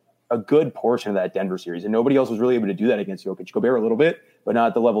like a good portion of that Denver series, and nobody else was really able to do that against Jokic. Gobert a little bit, but not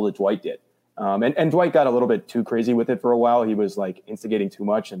at the level that Dwight did. And Dwight got a little bit too crazy with it for a while. He was like instigating too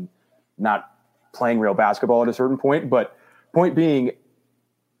much and not playing real basketball at a certain point. But point being,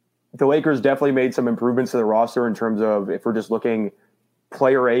 the Lakers definitely made some improvements to the roster in terms of, if we're just looking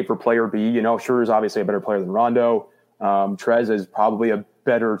player A for player B, Schroeder's obviously a better player than Rondo. Trez is probably a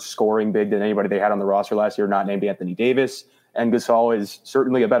better scoring big than anybody they had on the roster last year, not named Anthony Davis. And Gasol is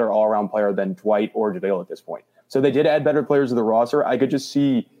certainly a better all-around player than Dwight or JaVale at this point. So they did add better players to the roster. I could just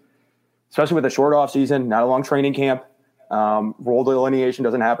see, especially with a short off season, not a long training camp, role delineation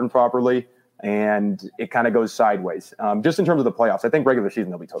doesn't happen properly, and it kind of goes sideways. Just in terms of the playoffs, I think regular season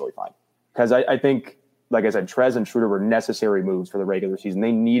they'll be totally fine. Because I think, like I said, Trez and Schroeder were necessary moves for the regular season.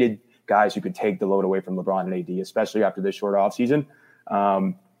 They needed guys who could take the load away from LeBron and AD, especially after this short off season.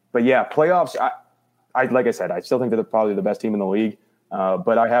 But yeah, playoffs, I like I said, I still think they're probably the best team in the league,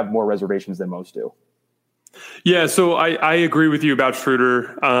 but I have more reservations than most do. Yeah, so I agree with you about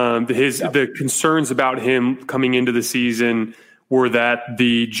Schroeder. The concerns about him coming into the season were that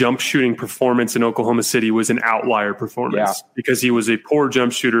the jump shooting performance in Oklahoma City was an outlier performance because he was a poor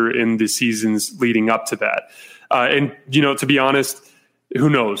jump shooter in the seasons leading up to that. And, to be honest, who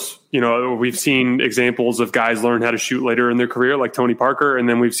knows? We've seen examples of guys learn how to shoot later in their career, like Tony Parker. And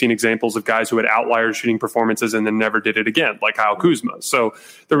then we've seen examples of guys who had outlier shooting performances and then never did it again, like Kyle Kuzma. So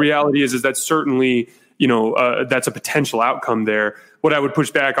the reality is that certainly, that's a potential outcome there. What I would push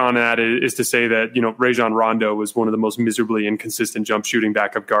back on that is to say that, Rajon Rondo was one of the most miserably inconsistent jump shooting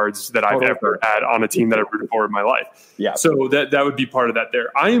backup guards that I've ever had on a team that I've rooted for in my life. Yeah. So that would be part of that there.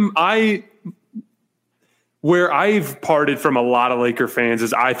 Where I've parted from a lot of Laker fans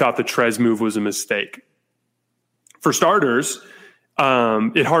is I thought the Trez move was a mistake. For starters,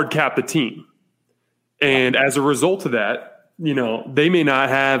 it hard capped the team. And as a result of that, they may not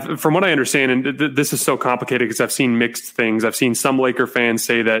have, from what I understand, and this is so complicated because I've seen mixed things. I've seen some Laker fans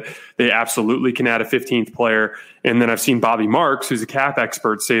say that they absolutely can add a 15th player. And then I've seen Bobby Marks, who's a cap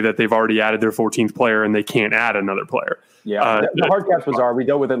expert, say that they've already added their 14th player and they can't add another player. Yeah, the hard cap's bizarre. We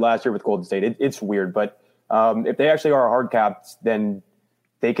dealt with it last year with Golden State. It's weird, but if they actually are hard capped, then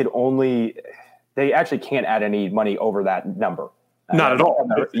they actually can't add any money over that number. Not at all.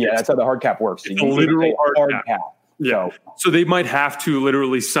 That's how the hard cap works. It's a literal hard cap. Yeah. So they might have to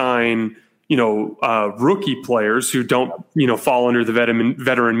literally sign, rookie players who don't, fall under the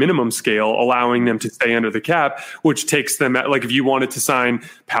veteran minimum scale, allowing them to stay under the cap, which takes them at, like, if you wanted to sign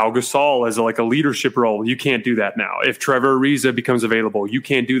Pau Gasol as a leadership role, you can't do that now. If Trevor Ariza becomes available, you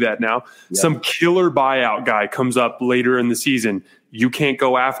can't do that now. Yeah. Some killer buyout guy comes up later in the season, you can't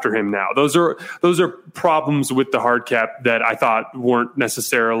go after him now. Those are problems with the hard cap that I thought weren't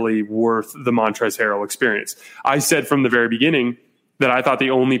necessarily worth the Montrezl Harrell experience. I said from the very beginning that I thought the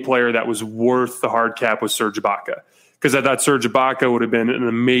only player that was worth the hard cap was Serge Ibaka, because I thought Serge Ibaka would have been an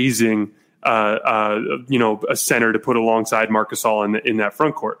amazing, a center to put alongside Marc Gasol in that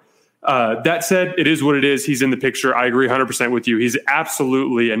front court. That said, it is what it is. He's in the picture. I agree 100% with you. He's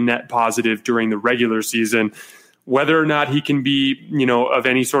absolutely a net positive during the regular season. Whether or not he can be, of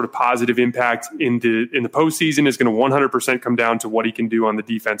any sort of positive impact in the postseason is going to 100% come down to what he can do on the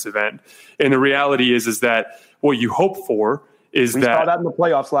defensive end. And the reality is that what you hope for is we saw that in the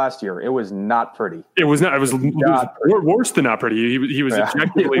playoffs last year. It was not pretty. It was not. It was worse than not pretty. He was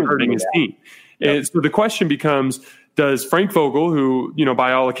objectively hurting his team. Yep. And so the question becomes: does Frank Vogel, who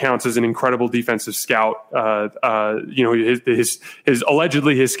by all accounts is an incredible defensive scout, his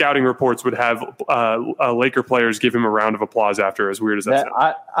allegedly his scouting reports would have Laker players give him a round of applause after? As weird as that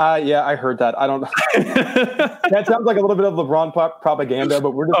sounds. I heard that. I don't know. That sounds like a little bit of LeBron propaganda,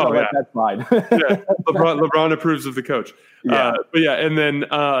 but we're just going to let that slide. LeBron approves of the coach. Yeah. And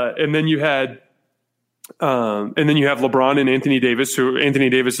then you had. And then you have LeBron and Anthony Davis, who Anthony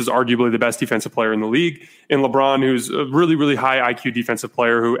Davis is arguably the best defensive player in the league, and LeBron, who's a really, really high IQ defensive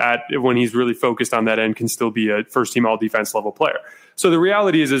player who, when he's really focused on that end, can still be a first-team all-defense level player. So the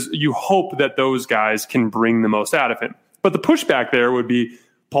reality is you hope that those guys can bring the most out of him. But the pushback there would be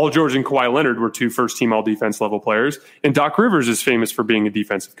Paul George and Kawhi Leonard were two first-team all-defense level players, and Doc Rivers is famous for being a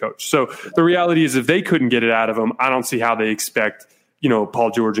defensive coach. So the reality is if they couldn't get it out of him, I don't see how they expect Paul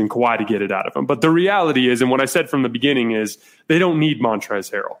George and Kawhi to get it out of him. But the reality is, and what I said from the beginning is, they don't need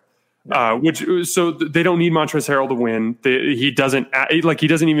Montrezl Harrell, so they don't need Montrezl Harrell to win. He doesn't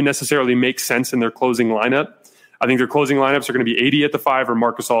even necessarily make sense in their closing lineup. I think their closing lineups are going to be AD at the 5 or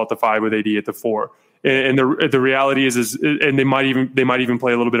Marc Gasol at the 5 with AD at the 4. And the reality is, and they might even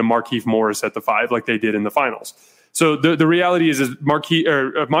play a little bit of Markieff Morris at the 5 like they did in the finals. So the reality is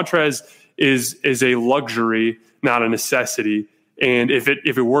Montrez is a luxury, not a necessity. And if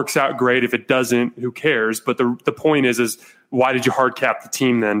it works out, great. If it doesn't, who cares? But the point is why did you hard cap the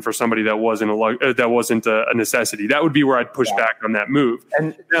team then for somebody that wasn't a necessity? That would be where I'd push back on that move.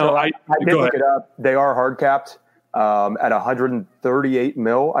 And now, so I did look it up. They are hard capped. at 138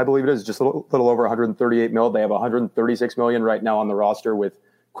 mil, I believe it is, just a little over 138 mil. They have 136 million right now on the roster with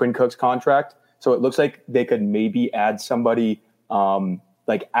Quinn Cook's contract. So it looks like they could maybe add somebody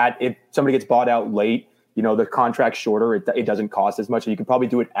if somebody gets bought out late, the contract's shorter, it doesn't cost as much. So you could probably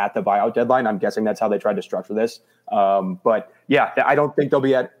do it at the buyout deadline. I'm guessing that's how they tried to structure this. But yeah, I don't think they'll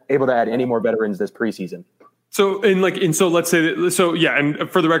be able to add any more veterans this preseason. So let's say that, and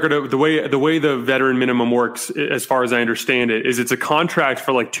for the record, the way the veteran minimum works, as far as I understand it, is it's a contract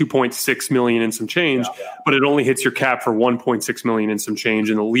for like 2.6 million and some change, but it only hits your cap for 1.6 million and some change,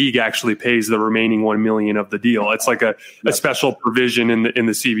 and the league actually pays the remaining 1 million of the deal. It's like a special provision in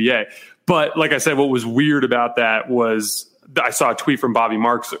the CBA. But like I said, what was weird about that was I saw a tweet from Bobby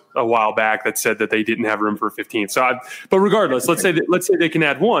Marks a while back that said that they didn't have room for 15. But regardless, let's say they can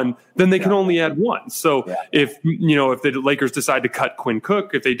add one, then they can only add one. So if the Lakers decide to cut Quinn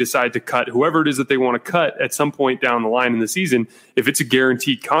Cook, if they decide to cut whoever it is that they want to cut at some point down the line in the season, if it's a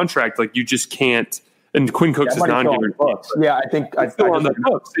guaranteed contract, like you just can't. And Quinn Cook's is non-guaranteed. Yeah, I think it's still on the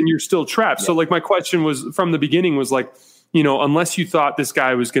books, and you're still trapped. Yeah. So like my question was from the beginning was like, unless you thought this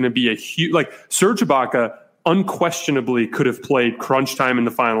guy was going to be a huge, like Serge Ibaka unquestionably could have played crunch time in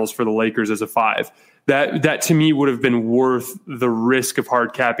the finals for the Lakers as a 5. That to me would have been worth the risk of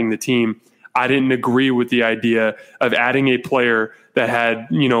hard capping the team. I didn't agree with the idea of adding a player that had,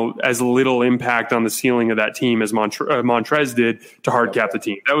 as little impact on the ceiling of that team as Montrez did to hard cap the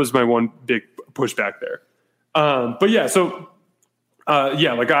team. That was my one big pushback there. I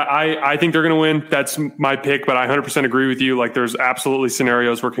think they're going to win. That's my pick, but I 100% agree with you. Like there's absolutely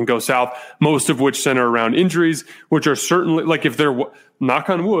scenarios where it can go south, most of which center around injuries, which are certainly like if there, knock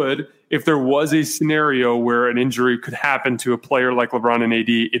on wood, if there was a scenario where an injury could happen to a player like LeBron and AD,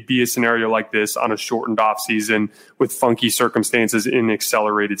 it'd be a scenario like this on a shortened off season with funky circumstances in an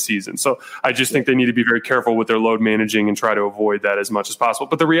accelerated season. So I just think they need to be very careful with their load managing and try to avoid that as much as possible.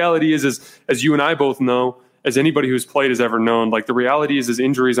 But the reality is as you and I both know, as anybody who's played has ever known, like the reality is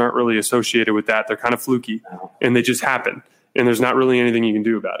injuries aren't really associated with that. They're kind of fluky and they just happen and there's not really anything you can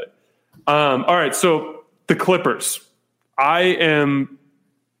do about it. All right. So the Clippers, I am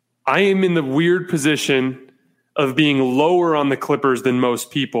in the weird position of being lower on the Clippers than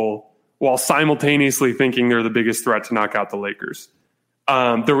most people while simultaneously thinking they're the biggest threat to knock out the Lakers.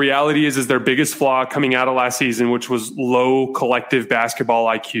 The reality is their biggest flaw coming out of last season, which was low collective basketball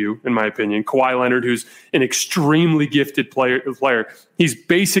IQ, in my opinion. Kawhi Leonard, who's an extremely gifted player. He's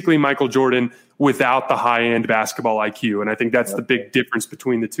basically Michael Jordan without the high-end basketball IQ, and I think that's the big difference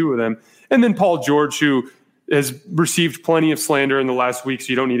between the two of them. And then Paul George, who has received plenty of slander in the last week, so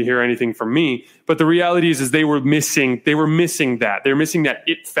you don't need to hear anything from me. But the reality is they were missing that. They're missing that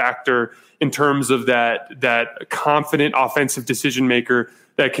it factor in terms of that confident offensive decision maker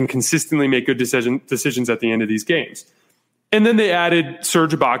that can consistently make good decisions at the end of these games. And then they added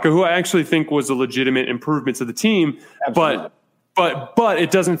Serge Ibaka, who I actually think was a legitimate improvement to the team, but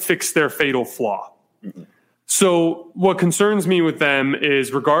it doesn't fix their fatal flaw. Mm-hmm. So what concerns me with them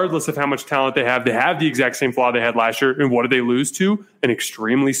is regardless of how much talent they have the exact same flaw they had last year. And what did they lose to? An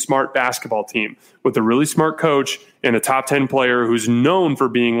extremely smart basketball team with a really smart coach and a top 10 player who's known for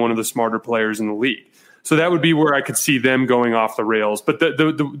being one of the smarter players in the league. So that would be where I could see them going off the rails. But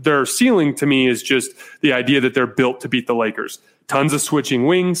their ceiling to me is just the idea that they're built to beat the Lakers. Tons of switching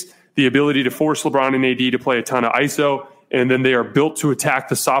wings, the ability to force LeBron and AD to play a ton of ISO. And then they are built to attack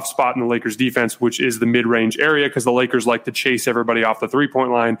the soft spot in the Lakers defense, which is the mid-range area, because the Lakers like to chase everybody off the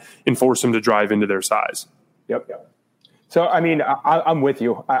three-point line and force them to drive into their size. Yep. So, I mean, I'm with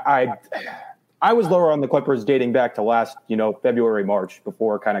you. I was lower on the Clippers dating back to last, February, March,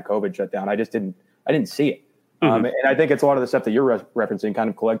 before kind of COVID shut down. I didn't see it. Mm-hmm. And I think it's a lot of the stuff that you're referencing, kind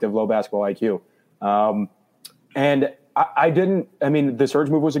of collective low basketball IQ. The Serge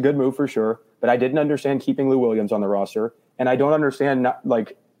move was a good move for sure, but I didn't understand keeping Lou Williams on the roster. And I don't understand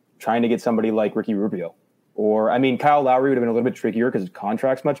trying to get somebody like Ricky Rubio Kyle Lowry would have been a little bit trickier because his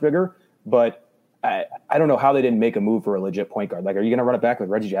contract's much bigger, but I don't know how they didn't make a move for a legit point guard. Like, are you going to run it back with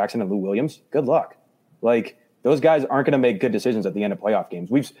Reggie Jackson and Lou Williams? Good luck. Like, those guys aren't going to make good decisions at the end of playoff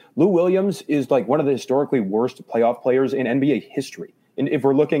games. Lou Williams is like one of the historically worst playoff players in NBA history. And if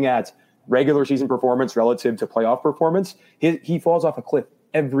we're looking at regular season performance relative to playoff performance, he falls off a cliff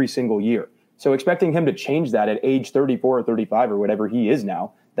every single year. So expecting him to change that at age 34 or 35 or whatever he is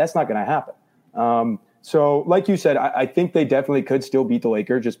now, that's not going to happen. So like you said, I think they definitely could still beat the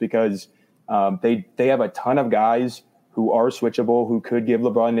Lakers just because they have a ton of guys who are switchable, who could give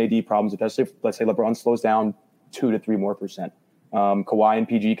LeBron and AD problems, especially if, let's say, LeBron slows down 2 to 3 more %. Kawhi and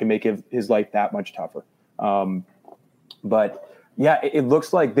PG can make his life that much tougher. But yeah, it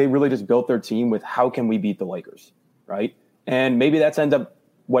looks like they really just built their team with how can we beat the Lakers? right? And maybe that's ends up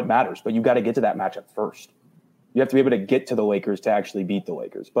what matters, but you got to get to that matchup first. You have to be able to get to the Lakers to actually beat the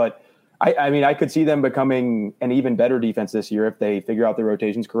Lakers. But I mean, I could see them becoming an even better defense this year if they figure out their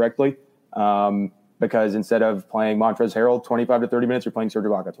rotations correctly. Because instead of playing Montrezl Harrell 25 to 30 minutes, you're playing Serge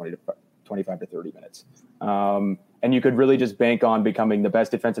Ibaka 25 to 30 minutes. And you could really just bank on becoming the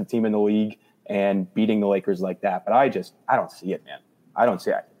best defensive team in the league and beating the Lakers like that. But I don't see it, man. I don't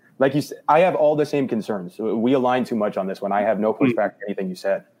see it. Like you said, I have all the same concerns. We align too much on this one. I have no pushback to anything you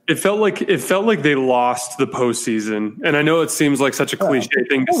said. It felt like they lost the postseason, and I know it seems like such a cliche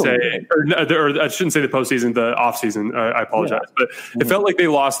thing to say, or I shouldn't say the postseason, the offseason. I apologize, but it felt like they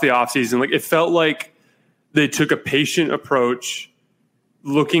lost the offseason. Like it felt like they took a patient approach,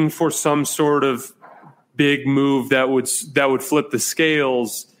 looking for some sort of big move that would flip the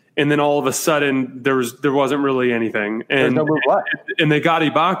scales. And then all of a sudden, there wasn't really anything, and they got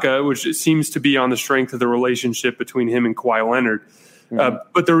Ibaka, which seems to be on the strength of the relationship between him and Kawhi Leonard.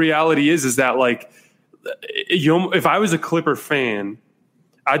 But the reality is that like, if I was a Clipper fan,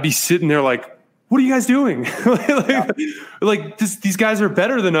 I'd be sitting there like, "What are you guys doing? These guys are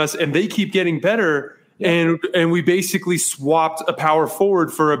better than us, and they keep getting better." Yeah. And we basically swapped a power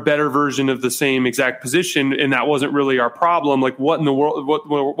forward for a better version of the same exact position, and that wasn't really our problem. Like, what in the world? What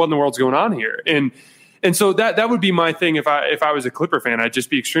in the world's going on here? And so that would be my thing if I was a Clipper fan. I'd just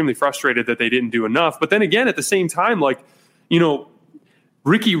be extremely frustrated that they didn't do enough. But then again, at the same time, like,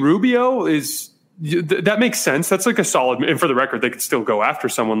 Ricky Rubio that makes sense. That's like a solid. And for the record, they could still go after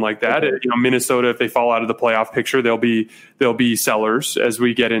someone like that. Okay. Minnesota, if they fall out of the playoff picture, they'll be sellers as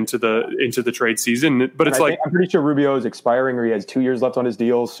we get into the trade season. But I'm pretty sure Rubio is expiring, or he has 2 years left on his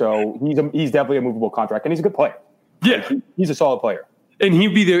deal. So he's definitely a movable contract, and he's a good player. Yeah, he's a solid player. And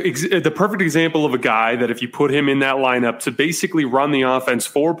he'd be the perfect example of a guy that if you put him in that lineup to basically run the offense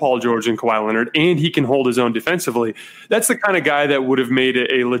for Paul George and Kawhi Leonard, and he can hold his own defensively, that's the kind of guy that would have made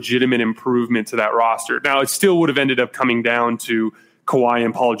a legitimate improvement to that roster. Now, it still would have ended up coming down to Kawhi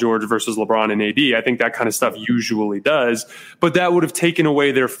and Paul George versus LeBron and AD. I think that kind of stuff usually does, but that would have taken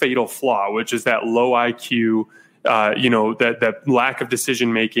away their fatal flaw, which is that low IQ, that lack of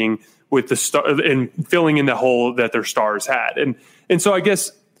decision making with the star and filling in the hole that their stars had. And so I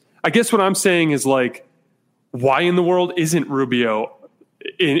guess what I'm saying is, like, why in the world isn't Rubio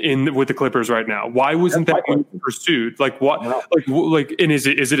in with the Clippers right now? Why wasn't that pursued? Like what? Like, and is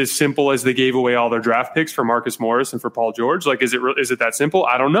it as simple as they gave away all their draft picks for Marcus Morris and for Paul George? Like, is it that simple?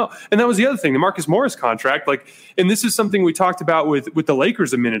 I don't know. And that was the other thing, the Marcus Morris contract. Like, and this is something we talked about with the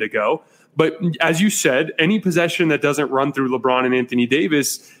Lakers a minute ago. But as you said, any possession that doesn't run through LeBron and Anthony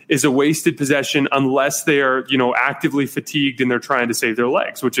Davis is a wasted possession unless they are, actively fatigued and they're trying to save their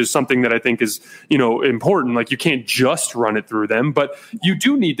legs, which is something that I think is, important. Like, you can't just run it through them, but you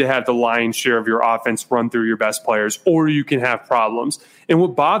do need to have the lion's share of your offense run through your best players, or you can have problems. And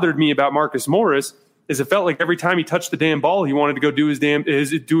what bothered me about Marcus Morris is it felt like every time he touched the damn ball, he wanted to go do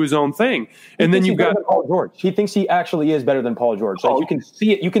his own thing. And then you've got Paul George. He thinks he actually is better than Paul George. Like, you can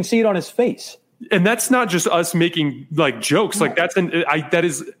see it. You can see it on his face. And that's not just us making like jokes. Like,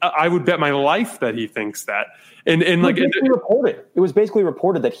 I would bet my life that he thinks that. And like it was basically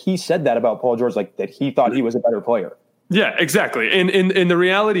reported that he said that about Paul George, like that he thought he was a better player. Yeah, exactly. And the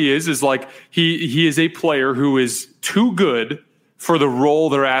reality is like he is a player who is too good for the role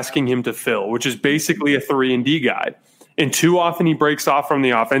they're asking him to fill, which is basically a 3-and-D guy. And too often he breaks off from the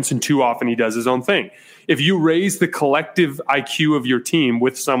offense, and too often he does his own thing. If you raise the collective IQ of your team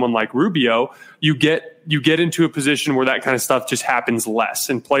with someone like Rubio, you get into a position where that kind of stuff just happens less.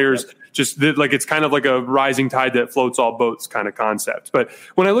 And players it's kind of like a rising tide that floats all boats kind of concept. But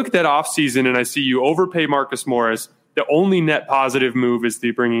when I look at that offseason and I see you overpay Marcus Morris, the only net positive move is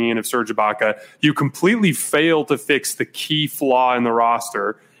the bringing in of Serge Ibaka. You completely fail to fix the key flaw in the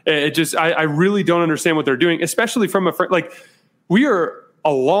roster. I really don't understand what they're doing, especially from we are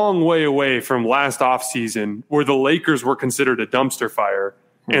a long way away from last offseason where the Lakers were considered a dumpster fire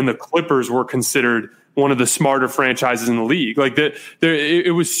and the Clippers were considered one of the smarter franchises in the league. Like,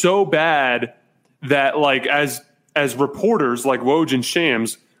 it was so bad that, like, as reporters like Woj and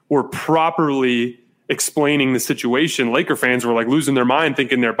Shams were properly explaining the situation, Laker fans were like losing their mind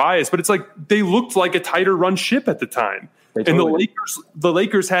thinking they're biased, but it's like they looked like a tighter run ship at the time. And the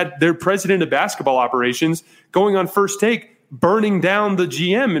Lakers had their president of basketball operations going on First Take, burning down the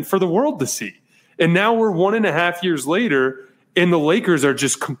GM and for the world to see. And now we're 1.5 years later, and the Lakers are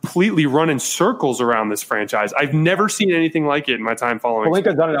just completely running circles around this franchise. I've never seen anything like it in my time following.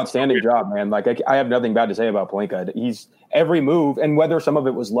 Pelinka's done an outstanding job, man. Like, I have nothing bad to say about Pelinka. He's every move, and whether some of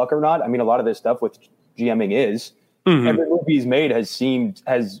it was luck or not, I mean, a lot of this stuff with GMing is every move he's made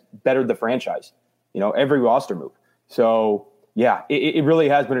has bettered the franchise. Every roster move. So yeah, it really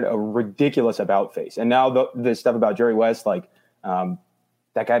has been a ridiculous about face. And now the stuff about Jerry West, like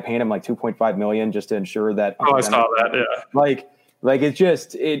that guy paying him like $2.5 million just to ensure that. Oh, I saw that. Yeah. Like it's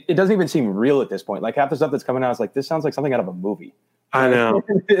just, it doesn't even seem real at this point. Like half the stuff that's coming out is like, this sounds like something out of a movie. I know.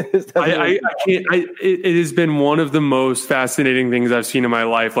 I can't. It has been one of the most fascinating things I've seen in my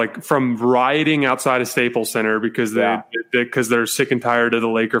life. Like from rioting outside of Staples Center because they're sick and tired of the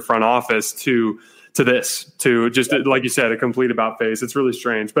Laker front office to this, to just like you said, a complete about face. It's really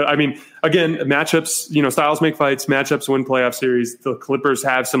strange. But I mean, again, matchups. Styles make fights. Matchups win playoff series. The Clippers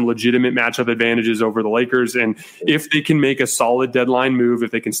have some legitimate matchup advantages over the Lakers, and if they can make a solid deadline move,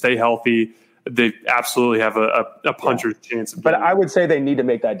 if they can stay healthy, they absolutely have a puncher's chance. But I would say they need to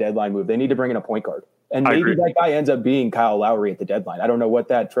make that deadline move. They need to bring in a point guard. And maybe that guy ends up being Kyle Lowry at the deadline. I don't know what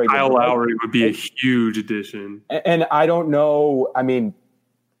that trade Kyle Lowry would be a huge addition. And I don't know. I mean,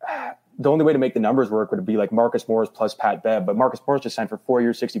 the only way to make the numbers work would be like Marcus Morris plus Pat Bev. But Marcus Morris just signed for 4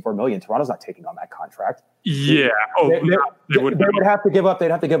 years, $64 million. Toronto's not taking on that contract. Yeah. They would have to give up. They'd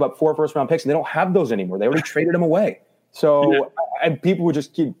have to give up 4 first-round picks, and they don't have those anymore. They already traded them away. So and people would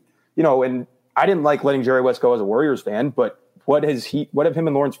just keep, and I didn't like letting Jerry West go as a Warriors fan, but what have him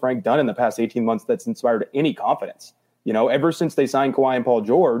and Lawrence Frank done in the past 18 months that's inspired any confidence? Ever since they signed Kawhi and Paul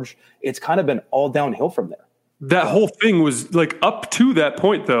George, it's kind of been all downhill from there. That whole thing was like up to that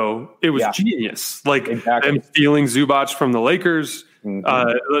point, though. It was genius. Like them stealing Zubac from the Lakers, the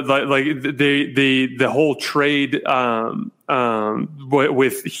whole trade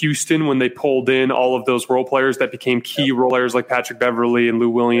with Houston when they pulled in all of those role players that became key role players like Patrick Beverley and Lou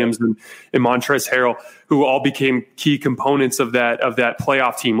Williams and Montrezl Harrell, who all became key components of that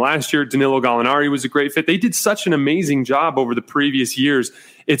playoff team last year. Danilo Gallinari was a great fit. They did such an amazing job over the previous years.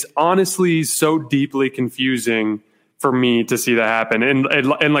 It's honestly so deeply confusing for me to see that happen.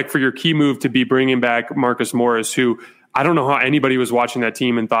 And like for your key move to be bringing back Marcus Morris, who I don't know how anybody was watching that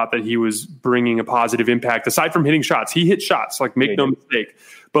team and thought that he was bringing a positive impact aside from hitting shots. He hit shots, like make no mistake.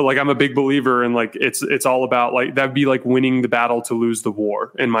 But like I'm a big believer in like it's all about like that'd be like winning the battle to lose the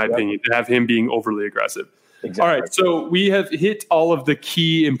war, in my opinion, to have him being overly aggressive. Exactly. All right, so we have hit all of the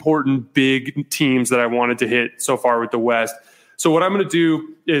key important big teams that I wanted to hit so far with the West. So what I'm going to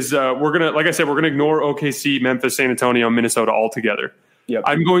do is we're going to ignore OKC, Memphis, San Antonio, Minnesota altogether. Yep.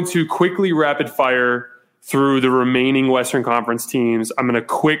 I'm going to quickly rapid fire through the remaining Western Conference teams. I'm going to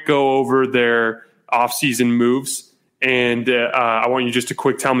quick go over their offseason moves, and I want you just to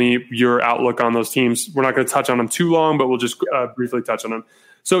quick tell me your outlook on those teams. We're not going to touch on them too long, but we'll just briefly touch on them.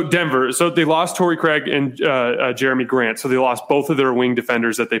 So Denver, so they lost Torrey Craig and Jeremy Grant. So they lost both of their wing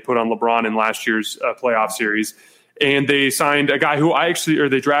defenders that they put on LeBron in last year's playoff series. And they signed a guy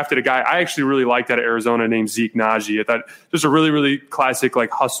they drafted a guy I actually really liked out of Arizona named Zeke Naji. I thought just a really, really classic like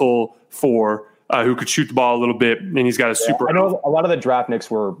hustle four who could shoot the ball a little bit, and he's got a super. I know a lot of the draft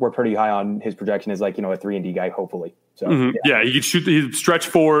nicks were pretty high on his projection as like a 3-and-D guy, hopefully. So he could shoot, he stretch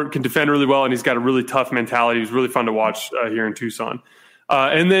forward, can defend really well, and he's got a really tough mentality. He was really fun to watch here in Tucson.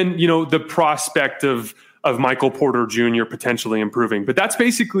 And then the prospect of Michael Porter Jr. potentially improving. But that's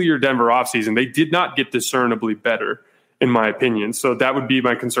basically your Denver offseason. They did not get discernibly better, in my opinion. So that would be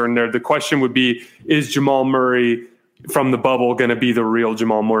my concern there. The question would be, is Jamal Murray from the bubble going to be the real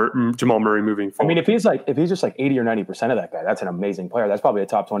Jamal Murray moving forward? I mean, if he's just like 80 or 90% of that guy, that's an amazing player. That's probably a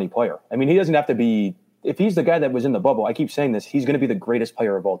top 20 player. I mean, he doesn't have to be – if he's the guy that was in the bubble, I keep saying this, he's going to be the greatest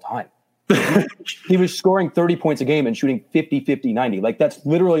player of all time. He was scoring 30 points a game and shooting 50, 50, 90. Like that's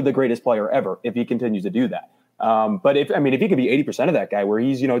literally the greatest player ever if he continues to do that. But if he could be 80% of that guy where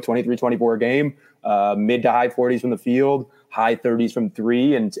he's, 23, 24 a game, mid to high 40s from the field, high 30s from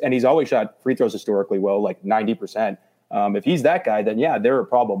three. And he's always shot free throws historically well, like 90%. If he's that guy, then yeah, they're a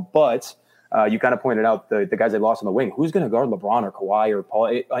problem. But you kind of pointed out the guys they lost on the wing. Who's going to guard LeBron or Kawhi or Paul,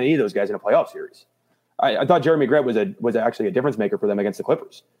 any of those guys in a playoff series? I thought Jeremy Grant was actually a difference maker for them against the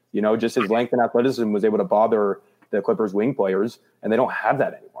Clippers. Just his length and athleticism was able to bother the Clippers wing players, and they don't have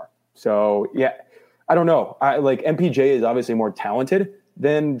that anymore. So, yeah, I don't know. MPJ is obviously more talented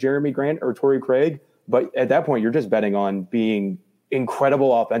than Jeremy Grant or Torrey Craig, but at that point, you're just betting on being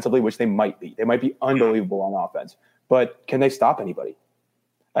incredible offensively, which they might be. They might be unbelievable on offense, but can they stop anybody?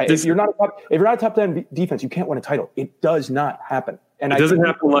 If you're not a top 10 defense, you can't win a title. It does not happen. And it doesn't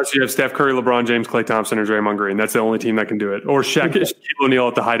happen unless you have Steph Curry, LeBron James, Klay Thompson, or Draymond Green. That's the only team that can do it. Or Shaquille O'Neal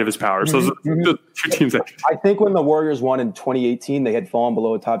at the height of his power. So those are the two teams that. I think when the Warriors won in 2018, they had fallen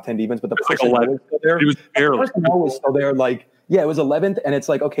below a top 10 defense, but the personnel was still there. It was barely. The personnel was still there. It was 11th, and it's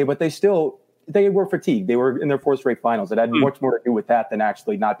like, okay, but they were fatigued. They were in their fourth straight finals. It had much more to do with that than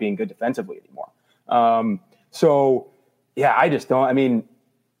actually not being good defensively anymore. So, yeah, I just don't. I mean,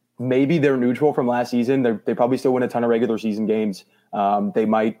 maybe they're neutral from last season. They probably still win a ton of regular season games. They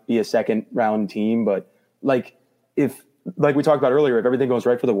might be a second round team, but like we talked about earlier, if everything goes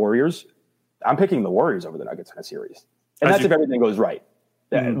right for the Warriors, I'm picking the Warriors over the Nuggets in a series. And that's if everything goes right.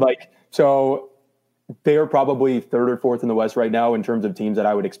 Mm-hmm. So they are probably third or fourth in the West right now in terms of teams that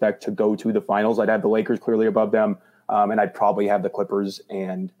I would expect to go to the finals. I'd have the Lakers clearly above them. And I'd probably have the Clippers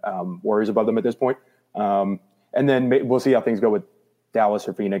and Warriors above them at this point. And then we'll see how things go with Dallas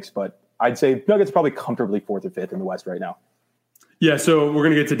or Phoenix. But I'd say Nuggets probably comfortably fourth or fifth in the West right now. Yeah, so we're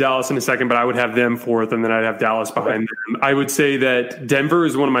going to get to Dallas in a second, but I would have them fourth, and then I'd have Dallas behind them. I would say that Denver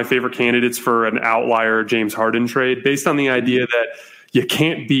is one of my favorite candidates for an outlier James Harden trade, based on the idea that you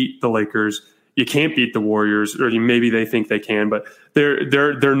can't beat the Lakers, you can't beat the Warriors, or maybe they think they can, but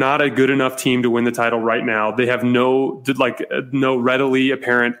they're not a good enough team to win the title right now. They have no readily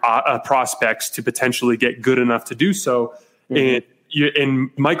apparent prospects to potentially get good enough to do so, and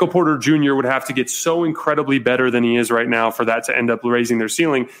Michael Porter Jr. would have to get so incredibly better than he is right now for that to end up raising their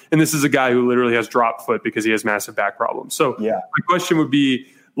ceiling. And this is a guy who literally has drop foot because he has massive back problems. So my question would be,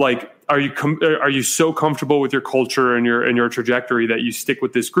 like, are you so comfortable with your culture and your trajectory that you stick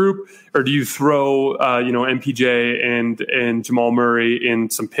with this group, or do you throw MPJ and Jamal Murray in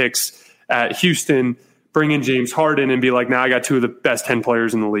some picks at Houston, bring in James Harden and be like, now I got two of the best 10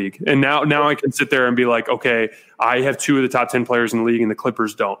 players in the league. And now I can sit there and be like, okay, I have two of the top 10 players in the league and the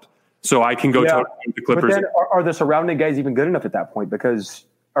Clippers don't. So I can go toe with the Clippers. But then are the surrounding guys even good enough at that point? Because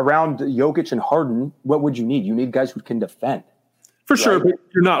around Jokic and Harden, what would you need? You need guys who can defend. For sure, but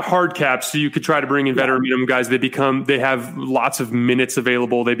you're not hard capped, so you could try to bring in veteran minimum guys. They have lots of minutes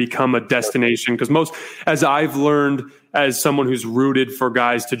available. They become a destination because as I've learned as someone who's rooted for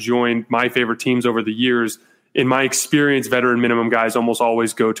guys to join my favorite teams over the years, in my experience, veteran minimum guys almost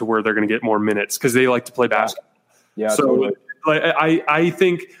always go to where they're going to get more minutes because they like to play basketball. Yeah, so totally. I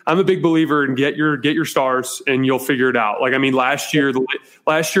think I'm a big believer in get your stars and you'll figure it out. Like, I mean, last year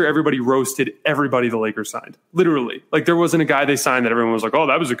everybody roasted everybody the Lakers signed. Literally, like there wasn't a guy they signed that everyone was like, oh,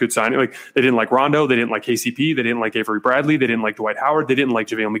 that was a good signing. Like they didn't like Rondo, they didn't like KCP, they didn't like Avery Bradley, they didn't like Dwight Howard, they didn't like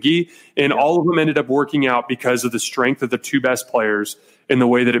JaVale McGee, and all of them ended up working out because of the strength of the two best players and the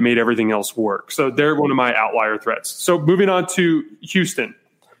way that it made everything else work. So they're one of my outlier threats. So moving on to Houston,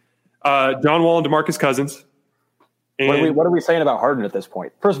 John Wall and DeMarcus Cousins. What are we saying about Harden at this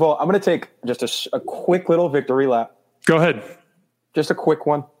point? First of all, I'm going to take just a quick little victory lap. Go ahead. Just a quick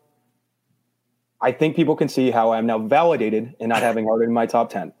one. I think people can see how I'm now validated in not having Harden in my top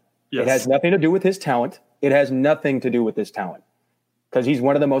 10. Yes. It has nothing to do with his talent. It has nothing to do with his talent because he's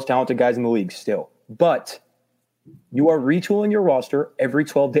one of the most talented guys in the league still. But you are retooling your roster every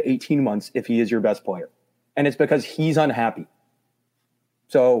 12 to 18 months if he is your best player. And it's because he's unhappy.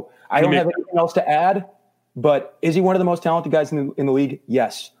 So I don't have anything else to add. But is he one of the most talented guys in the league?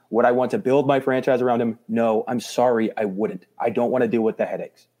 Yes. Would I want to build my franchise around him? No. I'm sorry, I wouldn't. I don't want to deal with the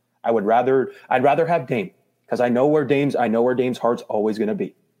headaches. I'd rather have Dame because I know where Dame's heart's always going to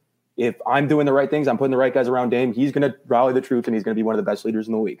be. If I'm doing the right things, I'm putting the right guys around Dame, he's going to rally the troops and he's going to be one of the best leaders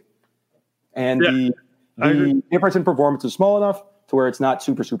in the league. And the difference in performance is small enough to where it's not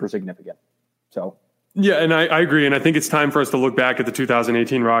super, super significant. So. Yeah, and I agree. And I think it's time for us to look back at the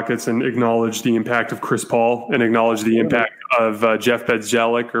 2018 Rockets and acknowledge the impact of Chris Paul and acknowledge the impact of Jeff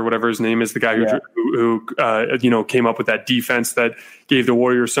Bzdelik or whatever his name is, the guy who came up with that defense that gave the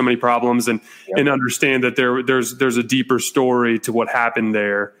Warriors so many problems, and understand that there's a deeper story to what happened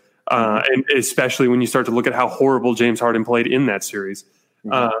there, and especially when you start to look at how horrible James Harden played in that series.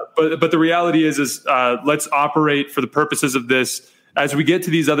 But the reality is let's operate for the purposes of this. As we get to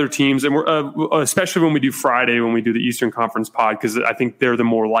these other teams, and we're especially when we do Friday, when we do the Eastern Conference pod, because I think they're the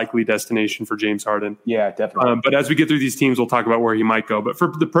more likely destination for James Harden. Yeah, definitely. But as we get through these teams, we'll talk about where he might go. But for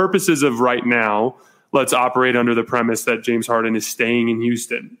the purposes of right now, let's operate under the premise that James Harden is staying in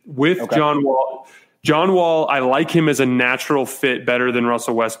Houston with John Wall. John Wall, I like him as a natural fit better than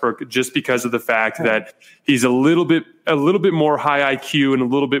Russell Westbrook, just because of the fact that he's a little bit more high IQ and a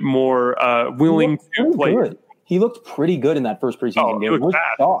little bit more willing to play. Good. He looked pretty good in that first preseason game.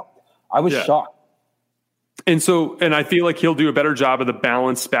 I was shocked. And I feel like he'll do a better job of the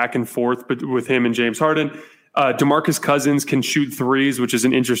balance back and forth with him and James Harden. DeMarcus Cousins can shoot threes, which is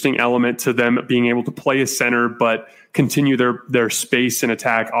an interesting element to them being able to play a center but continue their space and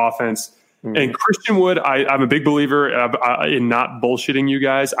attack offense. And Christian Wood, I'm a big believer in not bullshitting you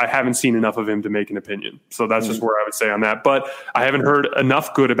guys. I haven't seen enough of him to make an opinion. So that's just where I would say on that. But I haven't heard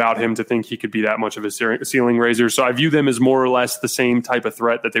enough good about him to think he could be that much of a ceiling raiser. So I view them as more or less the same type of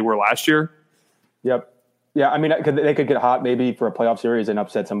threat that they were last year. Yep. Yeah, I mean, they could get hot maybe for a playoff series and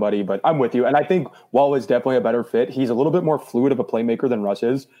upset somebody, but I'm with you. And I think Wall is definitely a better fit. He's a little bit more fluid of a playmaker than Russ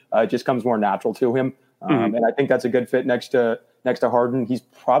is. It just comes more natural to him. And I think that's a good fit next to Harden. He's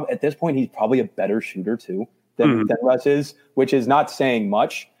probably at this point, he's probably a better shooter too than Russ is, which is not saying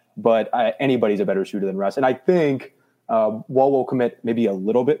much, but anybody's a better shooter than Russ. And I think Wall will commit maybe a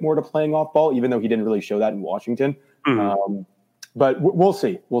little bit more to playing off ball, even though he didn't really show that in Washington. But we'll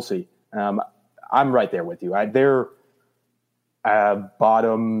see. We'll see. I'm right there with you. They're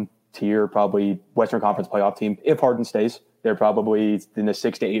bottom tier, probably Western Conference playoff team. If Harden stays, they're probably in the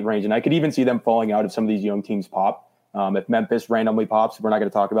 6 to 8 range. And I could even see them falling out if some of these young teams pop. If Memphis randomly pops, we're not going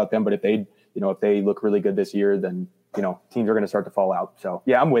to talk about them. But if they look really good this year, then, teams are going to start to fall out. So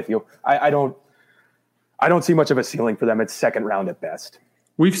yeah, I'm with you. I don't see much of a ceiling for them. It's second round at best.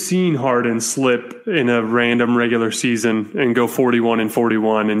 We've seen Harden slip in a random regular season and go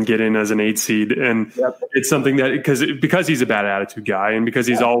 41-41 and get in as an 8 seed. And it's something that because he's a bad attitude guy and because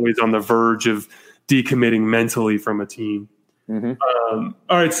he's always on the verge of decommitting mentally from a team. All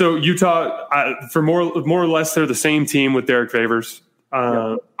right. So Utah, for more or less, they're the same team with Derek Favors.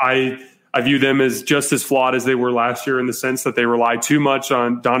 I view them as just as flawed as they were last year in the sense that they relied too much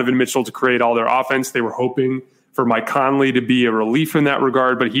on Donovan Mitchell to create all their offense. They were hoping for Mike Conley to be a relief in that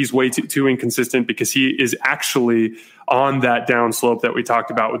regard, but he's way too inconsistent because he is actually on that downslope that we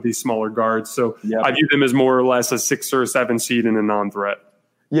talked about with these smaller guards. So I view them as more or less a 6 or a 7 seed and a non-threat.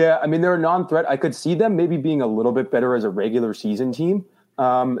 Yeah, I mean, they're a non-threat. I could see them maybe being a little bit better as a regular season team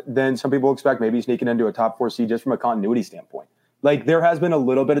than some people expect, maybe sneaking into a top 4 seed just from a continuity standpoint. Like, there has been a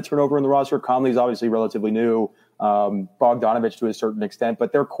little bit of turnover in the roster. Conley's obviously relatively new, Bogdanovich to a certain extent,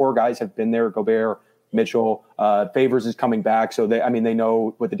 but their core guys have been there, Gobert, Mitchell, Favors is coming back. So they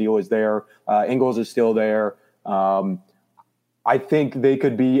know what the deal is there. Ingles is still there. I think they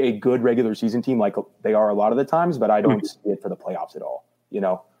could be a good regular season team like they are a lot of the times, but I don't see it for the playoffs at all.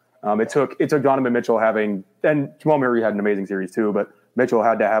 It took Donovan Mitchell and Jamal Murray had an amazing series too, but Mitchell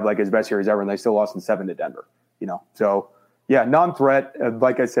had to have like his best series ever and they still lost in 7 to Denver, So yeah, non-threat.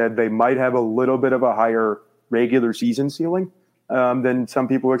 Like I said, they might have a little bit of a higher regular season ceiling than some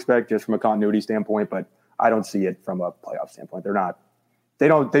people expect just from a continuity standpoint, but I don't see it from a playoff standpoint.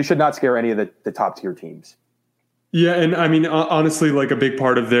 They should not scare any of the top tier teams. Yeah. And I mean, honestly, like a big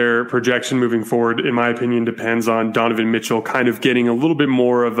part of their projection moving forward, in my opinion, depends on Donovan Mitchell kind of getting a little bit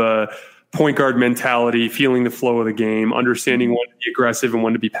more of a point guard mentality, feeling the flow of the game, understanding when to be aggressive and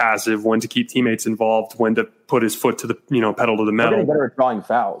when to be passive, when to keep teammates involved, when to put his foot to the, pedal to the metal. He's better at drawing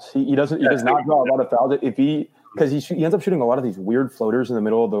fouls. He does not draw a lot of fouls. Because he ends up shooting a lot of these weird floaters in the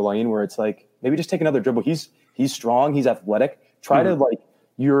middle of the lane where it's like, maybe just take another dribble. He's strong. He's athletic. Try to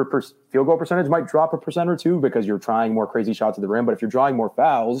your field goal percentage might drop 1% or 2 because you're trying more crazy shots at the rim. But if you're drawing more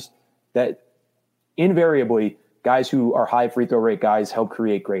fouls, that invariably guys who are high free throw rate guys help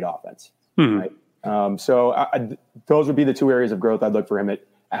create great offense. Right? So those would be the 2 areas of growth I'd look for him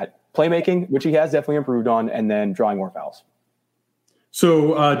at playmaking, which he has definitely improved on, and then drawing more fouls.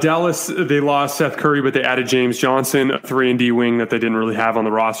 So Dallas, they lost Seth Curry, but they added James Johnson, a 3-and-D wing that they didn't really have on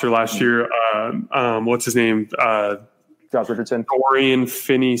the roster last year. What's his name? Josh Richardson. Dorian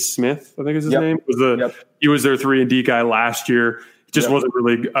Finney-Smith, I think is his name. He was their 3-and-D guy last year. Just wasn't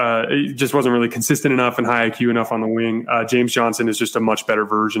really consistent enough and high IQ enough on the wing. James Johnson is just a much better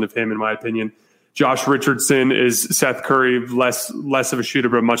version of him, in my opinion. Josh Richardson is Seth Curry, less of a shooter,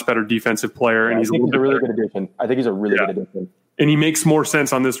 but a much better defensive player. And he's a really good addition. I think he's a really good addition. And he makes more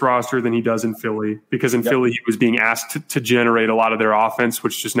sense on this roster than he does in Philly, because in Philly he was being asked to generate a lot of their offense,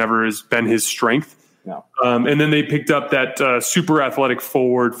 which just never has been his strength. No. And then they picked up that super athletic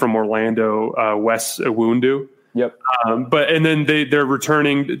forward from Orlando, Wes Iwundu. Yep. And then they're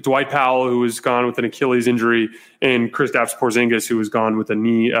returning Dwight Powell, who was gone with an Achilles injury, and Kristaps Porzingis, who was gone with a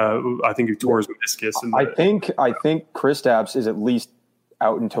knee. I think he tore his meniscus. I think Kristaps is at least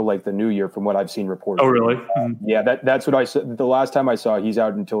out until like the new year, from what I've seen reported. Oh, really? Yeah, that's what I said. The last time I saw, he's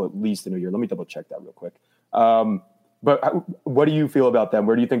out until at least the new year. Let me double check that real quick. But what do you feel about them?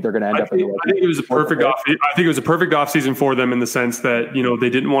 Where do you think they're going to end up? I think it was a perfect off. I think it was a perfect offseason for them in the sense that they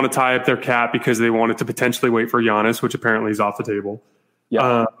didn't want to tie up their cap because they wanted to potentially wait for Giannis, which apparently is off the table.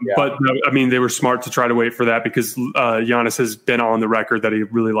 But I mean, they were smart to try to wait for that because Giannis has been on the record that he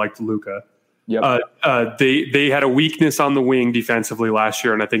really liked Luka. They had a weakness on the wing defensively last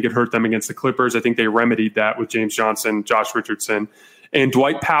year, and I think it hurt them against the Clippers. I think they remedied that with James Johnson, Josh Richardson. And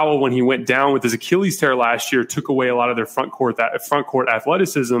Dwight Powell, when he went down with his Achilles tear last year, took away a lot of their front court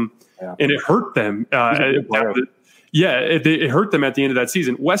athleticism, and it hurt them. It hurt them at the end of that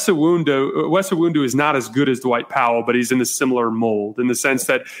season. Wes Iwundu is not as good as Dwight Powell, but he's in a similar mold in the sense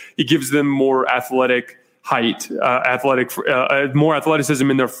that he gives them more athletic height, more athleticism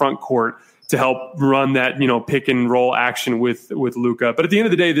in their front court to help run that, pick and roll action with Luka. But at the end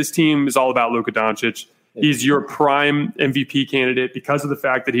of the day, this team is all about Luka Doncic. He's your prime MVP candidate because of the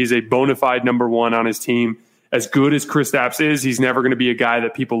fact that he's a bona fide number one on his team. As good as Kristaps is, he's never going to be a guy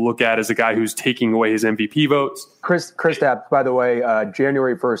that people look at as a guy who's taking away his MVP votes. Kristaps, by the way,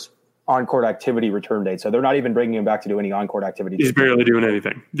 January 1st, on-court activity return date. So they're not even bringing him back to do any on-court activity. He's barely doing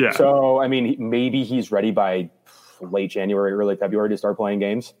anything. Yeah. So, I mean, maybe he's ready by late January, early February to start playing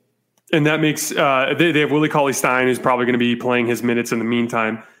games. And that makes they have Willie Cauley-Stein, who's probably going to be playing his minutes in the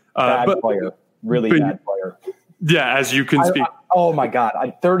meantime. Bad player. Really bad player. Yeah, as you can speak. Oh, my God.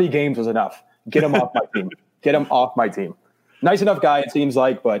 30 games was enough. Get him off my team. Get him off my team. Nice enough guy, it seems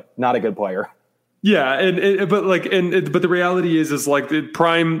like, but not a good player. Yeah, but the reality is like the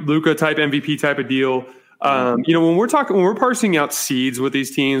prime Luka type MVP type of deal. When we're parsing out seeds with these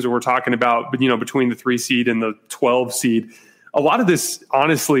teams, or we're talking about between the 3 seed and the 12 seed, a lot of this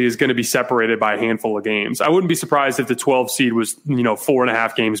honestly is going to be separated by a handful of games. I wouldn't be surprised if the 12 seed was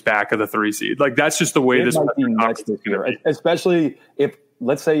 4.5 games back of the 3 seed. Like that's just the way this year, especially if.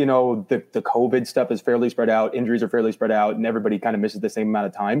 Let's say, the COVID stuff is fairly spread out, injuries are fairly spread out, and everybody kind of misses the same amount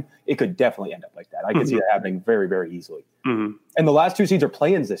of time. It could definitely end up like that. I could see that happening very, very easily. Mm-hmm. And the last 2 seeds are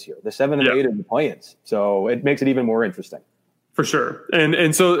play-ins this year. The 7 and 8 are the play-ins. So it makes it even more interesting. For sure.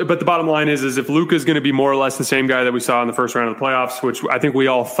 And so, but the bottom line is if Luka is going to be more or less the same guy that we saw in the first round of the playoffs, which I think we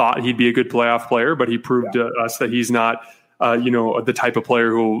all thought he'd be a good playoff player, but he proved to us that he's not, the type of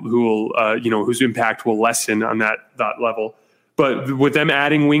player who will, whose impact will lessen on that level. But with them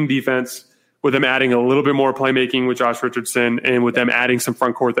adding wing defense, with them adding a little bit more playmaking with Josh Richardson, and with them adding some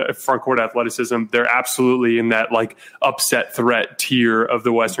front court athleticism, they're absolutely in that like upset threat tier of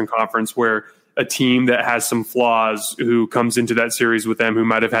the Western Conference, where a team that has some flaws who comes into that series with them, who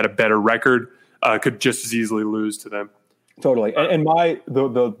might have had a better record, could just as easily lose to them. Totally. And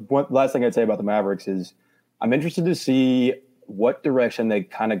the one last thing I'd say about the Mavericks is I'm interested to see what direction they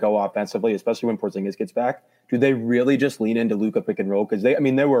kind of go offensively, especially when Porzingis gets back. Do they really just lean into Luka pick and roll? Because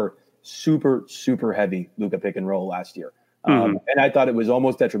they were super, super heavy Luka pick and roll last year. And I thought it was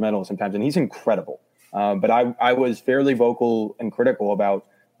almost detrimental sometimes. And he's incredible. But I was fairly vocal and critical about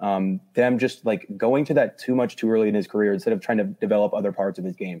them just like going to that too early in his career instead of trying to develop other parts of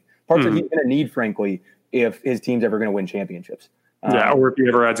his game. Parts that he's going to need, frankly, if his team's ever going to win championships. Or if he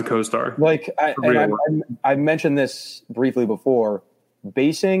ever adds a co-star. I mentioned this briefly before.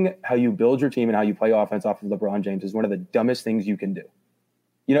 Basing how you build your team and how you play offense off of LeBron James is one of the dumbest things you can do.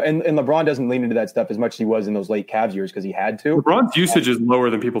 And LeBron doesn't lean into that stuff as much as he was in those late Cavs years because he had to. LeBron's usage is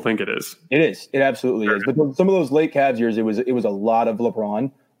lower than people think it is. It is. It absolutely is. But some of those late Cavs years, it was a lot of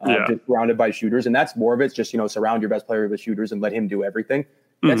LeBron just surrounded by shooters. And that's more of it's just, surround your best player with shooters and let him do everything.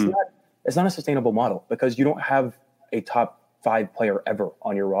 It's not a sustainable model because you don't have a top 5 player ever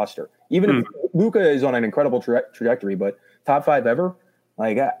on your roster. Even if Luka is on an incredible trajectory, but top 5 ever,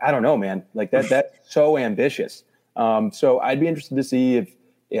 like, I don't know, man. Like that's so ambitious. So I'd be interested to see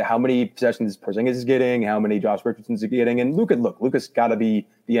how many possessions Porzingis is getting, how many Josh Richardson's getting. And Luka's got to be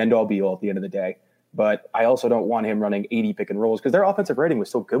the end-all be-all at the end of the day. But I also don't want him running 80 pick and rolls because their offensive rating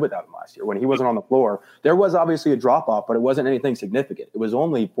was so good without him last year. When he wasn't on the floor, there was obviously a drop-off, but it wasn't anything significant. It was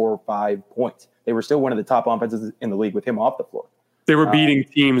only 4 or 5 points. They were still one of the top offenses in the league with him off the floor. They were beating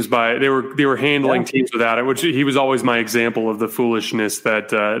teams they were handling teams without it, which he was always my example of the foolishness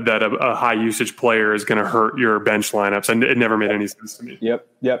that a high usage player is going to hurt your bench lineups, and it never made any sense to me.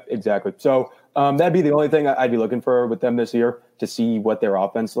 Yep, exactly. So that'd be the only thing I'd be looking for with them this year to see what their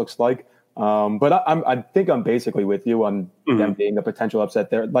offense looks like. But I think I'm basically with you on them being a potential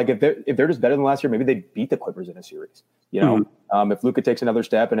upset there. Like if they're just better than last year, maybe they beat the Clippers in a series. If Luka takes another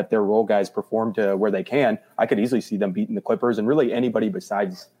step and if their role guys perform to where they can, I could easily see them beating the Clippers and really anybody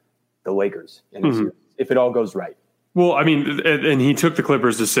besides the Lakers in a series if it all goes right. Well, I mean, and he took the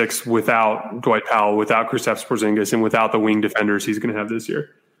Clippers to 6 without Dwight Powell, without Kristaps Porzingis, and without the wing defenders he's going to have this year.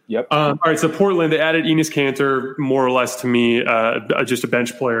 Yep. All right, so Portland, they added Enes Kanter, more or less to me, just a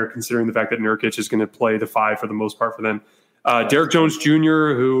bench player, considering the fact that Nurkic is going to play the 5 for the most part for them. Derek Jones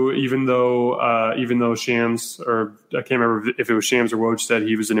Jr., who even though Shams, or I can't remember if it was Shams or Woj, said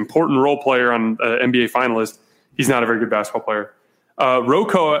he was an important role player on NBA finalist, he's not a very good basketball player.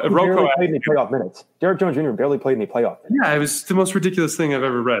 Rocco played in the playoff minutes. Derek Jones Jr. barely played in the playoff minutes. Yeah, it was the most ridiculous thing I've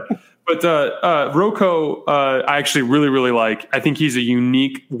ever read. But Rocco, I actually really, really like. I think he's a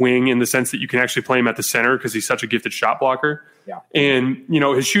unique wing in the sense that you can actually play him at the center because he's such a gifted shot blocker. Yeah. And,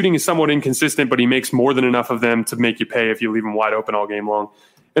 his shooting is somewhat inconsistent, but he makes more than enough of them to make you pay if you leave him wide open all game long.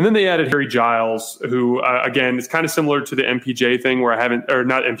 And then they added Harry Giles, who, again, is kind of similar to the MPJ thing where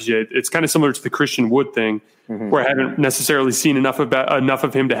not MPJ, it's kind of similar to the Christian Wood thing, where I haven't necessarily seen enough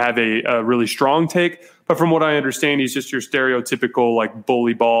of him to have a really strong take. But from what I understand, he's just your stereotypical like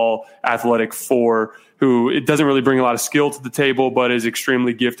bully ball athletic four who it doesn't really bring a lot of skill to the table, but is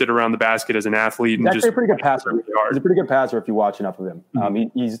extremely gifted around the basket as an athlete. He's actually a pretty good passer. He's a pretty good passer if you watch enough of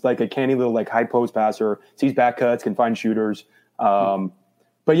him. He's like a canny little like high post passer, sees back cuts, can find shooters.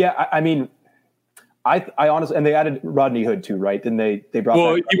 But yeah, I mean, I honestly, and they added Rodney Hood too, right? Then they brought.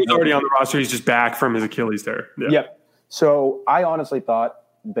 Well, he was already on the roster. He's just back from his Achilles tear. Yeah. Yep. So I honestly thought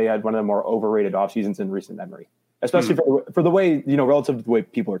they had one of the more overrated off seasons in recent memory, especially for the way, relative to the way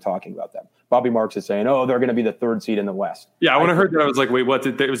people are talking about them. Bobby Marks is saying, "Oh, they're going to be the third seed in the West." Yeah, when I heard that, I was like, "Wait, what?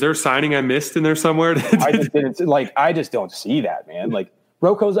 Was there a signing I missed in there somewhere?" I just don't see that, man. Like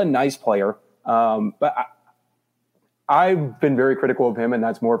Rocco's a nice player, but I've been very critical of him, and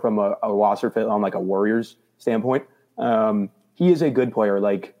that's more from a roster fit on like a Warriors standpoint. He is a good player,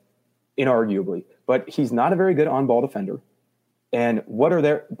 like inarguably, but he's not a very good on-ball defender. And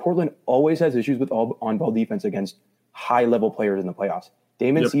Portland always has issues with on-ball defense against high-level players in the playoffs.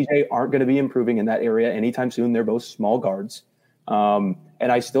 Dame and CJ aren't going to be improving in that area anytime soon. They're both small guards. And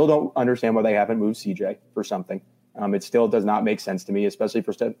I still don't understand why they haven't moved CJ for something. It still does not make sense to me, especially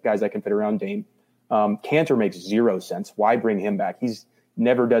for guys that can fit around Dame. Cantor makes zero sense. Why bring him back? He's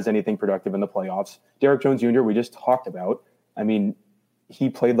never does anything productive in the playoffs. Derek Jones Jr., we just talked about. I mean, he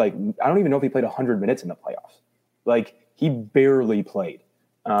played I don't even know if he played 100 minutes in the playoffs. Like, he barely played.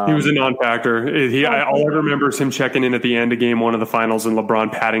 He was a non-factor. All I remember is him checking in at the end of game one of the finals and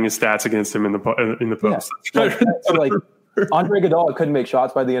LeBron padding his stats against him in the post. Yeah. Andre Iguodala couldn't make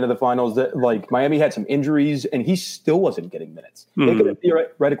shots by the end of the finals. Miami had some injuries, and he still wasn't getting minutes. They could have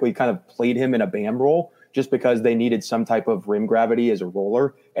theoretically kind of played him in a Bam role just because they needed some type of rim gravity as a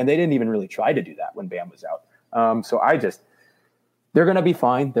roller, and they didn't even really try to do that when Bam was out. They're going to be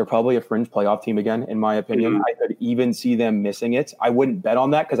fine. They're probably a fringe playoff team again, in my opinion. I could even see them missing it. I wouldn't bet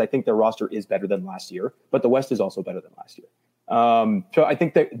on that because I think their roster is better than last year, but the West is also better than last year. So I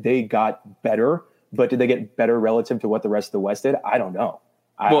think that they got better. But did they get better relative to what the rest of the West did? I don't know.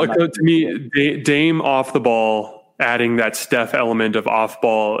 To me, Dame off the ball, adding that Steph element of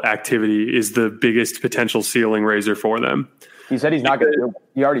off-ball activity is the biggest potential ceiling raiser for them. He said he's not going to do it.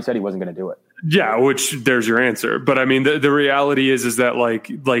 He already said he wasn't going to do it. Yeah, which there's your answer. But I mean, the reality is that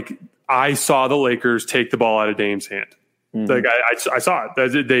like I saw the Lakers take the ball out of Dame's hand. Like I saw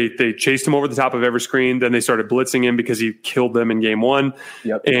it. They chased him over the top of every screen. Then they started blitzing him because he killed them in game one.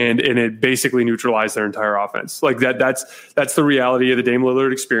 Yep. And it basically neutralized their entire offense. Like that's the reality of the Dame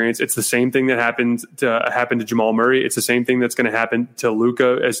Lillard experience. It's the same thing that happened to Jamal Murray. It's the same thing that's going to happen to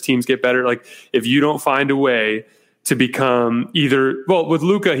Luka as teams get better. Like if you don't find a way to become with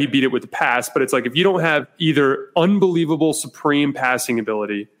Luka, he beat it with the pass, but it's like if you don't have either unbelievable supreme passing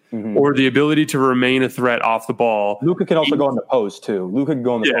ability or the ability to remain a threat off the ball. Luka can also go in the post too. Luka can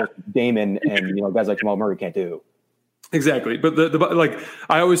go in the post. Damon and guys like Jamal Murray can't do. Exactly, but the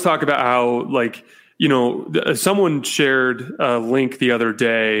I always talk about how someone shared a link the other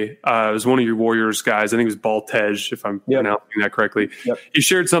day. It was one of your Warriors guys. I think it was Baltej, if I'm pronouncing that correctly. Yep. He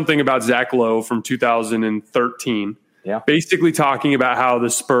shared something about Zach Lowe from 2013. Yeah. Basically talking about how the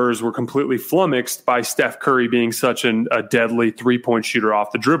Spurs were completely flummoxed by Steph Curry being such a deadly three-point shooter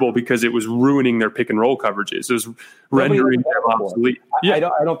off the dribble because it was ruining their pick and roll coverages. It was rendering them obsolete. I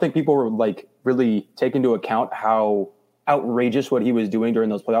don't think people were really taking into account how outrageous what he was doing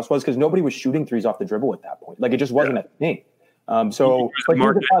during those playoffs was because nobody was shooting threes off the dribble at that point. Like it just wasn't a thing.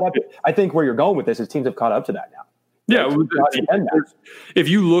 I think where you're going with this is teams have caught up to that now. Yeah, if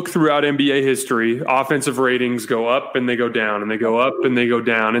you look throughout NBA history, offensive ratings go up and they go down and they go up and they go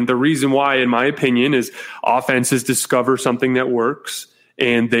down. And the reason why, in my opinion, is offenses discover something that works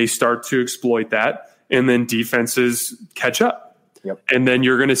and they start to exploit that, and then defenses catch up. Yep. And then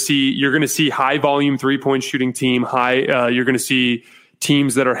you're going to see high volume 3-point shooting team. You're going to see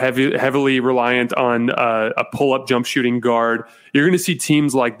teams that are heavily reliant on a pull-up jump shooting guard. You're going to see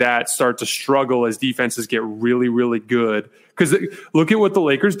teams like that start to struggle as defenses get really, really good. Because look at what the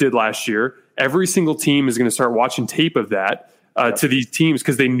Lakers did last year. Every single team is going to start watching tape of that to these teams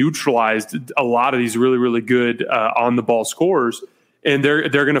because they neutralized a lot of these really, really good on-the-ball scorers. And they're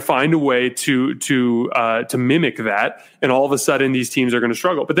going to find a way to mimic that, and all of a sudden these teams are going to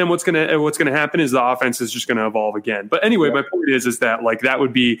struggle. But then what's going to happen is the offense is just going to evolve again. But anyway, my point is that that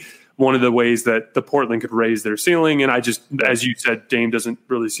would be one of the ways that the Portland could raise their ceiling. And I just, as you said, Dame doesn't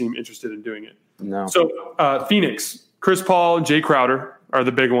really seem interested in doing it. No. So Phoenix, Chris Paul and Jay Crowder are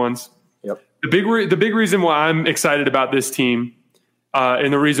the big ones. Yep. The big reason why I'm excited about this team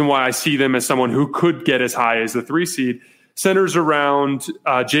and the reason why I see them as someone who could get as high as the 3 seed centers around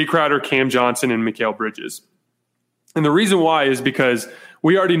Jay Crowder, Cam Johnson, and Mikal Bridges. And the reason why is because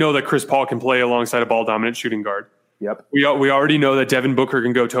we already know that Chris Paul can play alongside a ball-dominant shooting guard. Yep. We already know that Devin Booker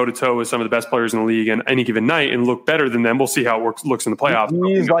can go toe-to-toe with some of the best players in the league on any given night and look better than them. We'll see how it looks in the playoffs.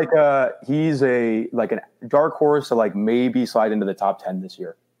 He's a dark horse to like maybe slide into the top 10 this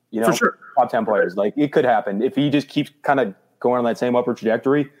year. For sure. Top 10 players. Like, it could happen. If he just keeps kind of going on that same upward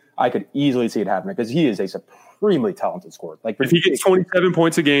trajectory, I could easily see it happening because he is a supremely talented scorer. Like, if he gets 27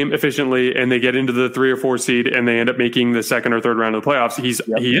 points a game efficiently and they get into the 3 or 4 seed and they end up making the second or third round of the playoffs, he is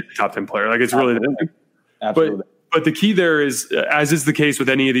a top 10 player. Like, it's Absolutely. But the key there is, as is the case with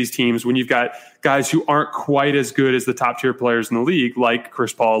any of these teams, when you've got guys who aren't quite as good as the top tier players in the league, like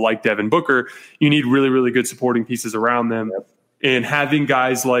Chris Paul, like Devin Booker, you need really, really good supporting pieces around them. Yep. And having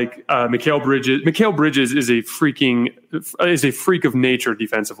guys like Mikal Bridges is a freak of nature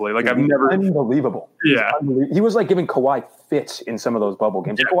defensively. Like, I've never unbelievable. Yeah, he was like giving Kawhi fits in some of those bubble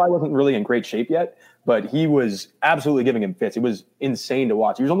games. Yeah. Kawhi wasn't really in great shape yet, but he was absolutely giving him fits. It was insane to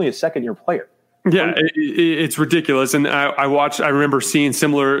watch. He was only a second-year player. Yeah, it's ridiculous. And I remember seeing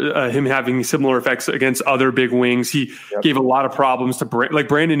him having similar effects against other big wings. He gave a lot of problems to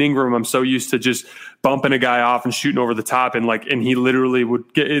Brandon Ingram. I'm so used to just bumping a guy off and shooting over the top. And he literally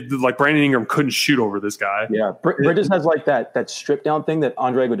would get it. Like, Brandon Ingram couldn't shoot over this guy. Yeah. Bridges has like that strip down thing that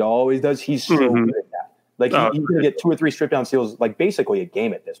Andre Iguodala always does. He's so good at that. Like, he's going to get 2 or 3 strip down steals, like basically a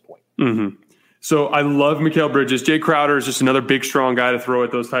game at this point. Mm-hmm. So I love Mikal Bridges. Jay Crowder is just another big, strong guy to throw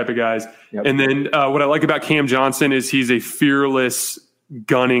at those type of guys. Yep. And then what I like about Cam Johnson is he's a fearless,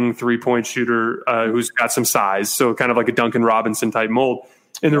 gunning 3-point shooter who's got some size. So kind of like a Duncan Robinson type mold.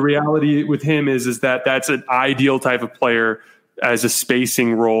 And the reality with him is that that's an ideal type of player as a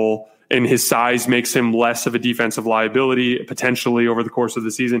spacing role. And his size makes him less of a defensive liability potentially over the course of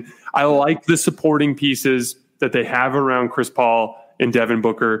the season. I like the supporting pieces that they have around Chris Paul and Devin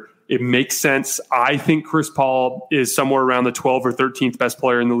Booker. It makes sense. I think Chris Paul is somewhere around the 12th or 13th best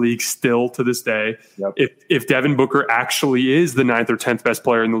player in the league still to this day. Yep. If Devin Booker actually is the 9th or 10th best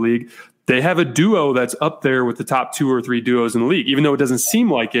player in the league, they have a duo that's up there with the top 2 or 3 duos in the league, even though it doesn't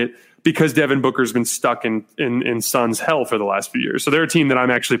seem like it, because Devin Booker's been stuck in Suns hell for the last few years. So they're a team that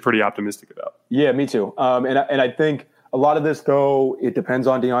I'm actually pretty optimistic about. Yeah, me too. And I think a lot of this, though, it depends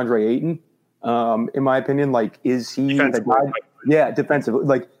on DeAndre Ayton. In my opinion, like, is he the guy? Yeah, defensively.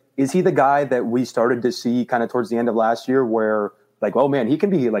 Like, is he the guy that we started to see kind of towards the end of last year where, like, oh, man, he can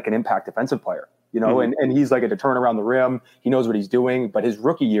be like an impact defensive player, and he's like to turn around the rim. He knows what he's doing. But his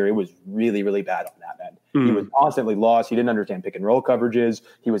rookie year, it was really, really bad on that end. He was constantly lost. He didn't understand pick and roll coverages.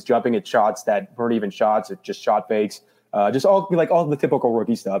 He was jumping at shots that weren't even shots. It's just shot fakes. Just all the typical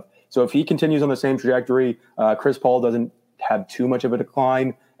rookie stuff. So if he continues on the same trajectory, Chris Paul doesn't have too much of a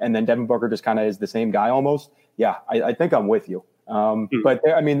decline, and then Devin Booker just kind of is the same guy almost. Yeah, I think I'm with you. But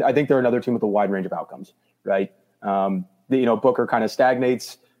I think they're another team with a wide range of outcomes, right? Booker kind of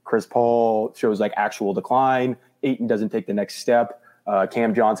stagnates. Chris Paul shows like actual decline. Ayton doesn't take the next step.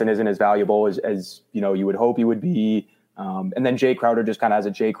 Cam Johnson isn't as valuable as you would hope he would be. And then Jay Crowder just kind of has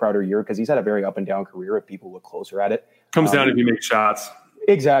a Jay Crowder year because he's had a very up and down career if people look closer at it. Comes down if you make shots.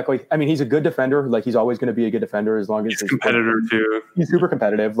 Exactly. I mean, he's a good defender. Like, he's always going to be a good defender as long as he's a competitor too. He's super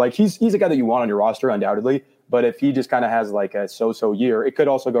competitive. Like, he's a guy that you want on your roster, undoubtedly. But if he just kind of has like a so-so year, it could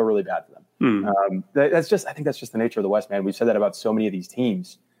also go really bad for them. I think that's just the nature of the West, man. We've said that about so many of these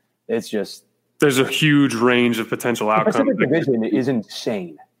teams. It's just there's a huge range of potential outcomes. The Pacific Division is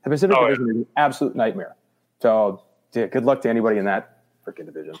insane. The Pacific Division is an absolute nightmare. So, good luck to anybody in that freaking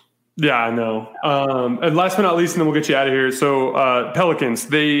division. Yeah, I know. And last but not least, and then we'll get you out of here. So Pelicans,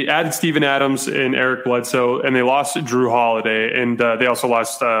 they added Steven Adams and Eric Bledsoe, and they lost Drew Holiday, and they also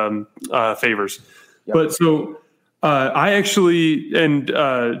lost Favors. Yep. But so I actually, and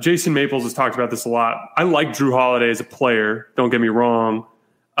Jason Maples has talked about this a lot. I like Drew Holiday as a player. Don't get me wrong.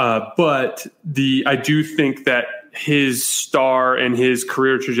 But I do think that his star and his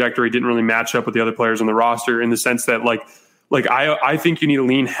career trajectory didn't really match up with the other players on the roster in the sense that I think you need to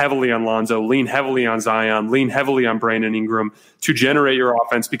lean heavily on Lonzo, lean heavily on Zion, lean heavily on Brandon Ingram to generate your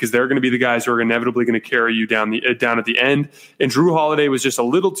offense because they're going to be the guys who are inevitably going to carry you down at the end. And Drew Holiday was just a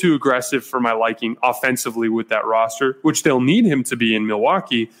little too aggressive for my liking offensively with that roster, which they'll need him to be in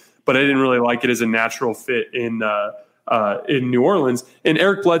Milwaukee. But I didn't really like it as a natural fit in New Orleans. And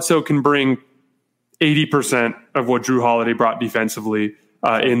Eric Bledsoe can bring 80% of what Drew Holiday brought defensively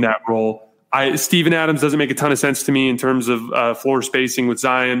in that role. Steven Adams doesn't make a ton of sense to me in terms of floor spacing with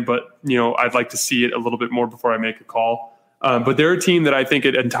Zion, but I'd like to see it a little bit more before I make a call. But they're a team that I think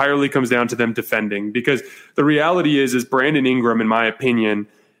it entirely comes down to them defending, because the reality is Brandon Ingram, in my opinion,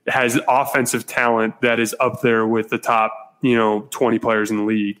 has offensive talent that is up there with the top, 20 players in the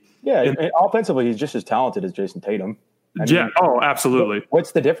league. Yeah, and offensively, he's just as talented as Jason Tatum. Absolutely.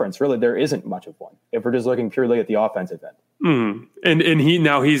 What's the difference? Really, there isn't much of one if we're just looking purely at the offensive end. And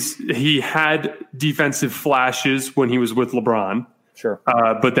he had defensive flashes when he was with LeBron. Sure.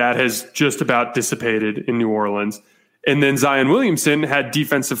 But that has just about dissipated in New Orleans. And then Zion Williamson had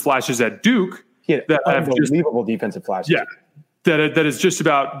defensive flashes at Duke. That unbelievable defensive flashes. Yeah. That is just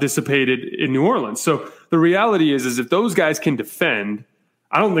about dissipated in New Orleans. So the reality is if those guys can defend,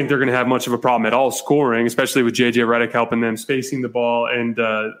 I don't think they're going to have much of a problem at all scoring, especially with JJ Redick helping them, spacing the ball, and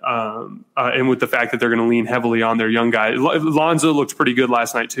with the fact that they're going to lean heavily on their young guy. Lonzo looked pretty good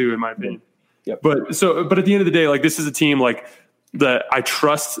last night too, in my opinion. Yep. But at the end of the day, this is a team I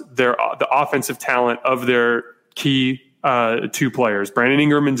trust the offensive talent of their key two players. Brandon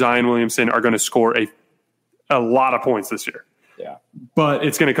Ingram and Zion Williamson are going to score a lot of points this year. Yeah. But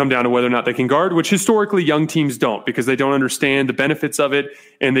it's going to come down to whether or not they can guard, which historically young teams don't, because they don't understand the benefits of it,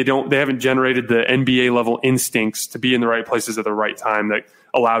 and they haven't generated the NBA level instincts to be in the right places at the right time that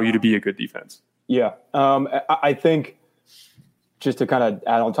allow you to be a good defense. Yeah. I think just to kind of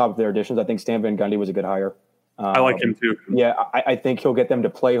add on top of their additions, I think Stan Van Gundy was a good hire. I like him too. Yeah. I think he'll get them to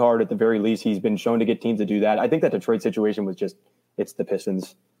play hard at the very least. He's been shown to get teams to do that. I think that Detroit situation was it's the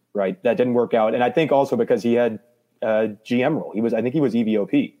Pistons, right? That didn't work out. And I think also because he had GM role. I think he was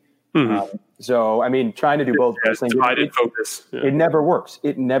EVOP. Mm-hmm. So, I mean, trying to do both those things, divided focus. Yeah. It never works.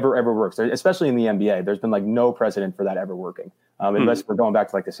 It never, ever works, especially in the NBA. There's been no precedent for that ever working, unless we're going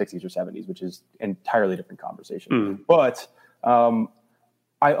back to the 60s or 70s, which is an entirely different conversation. But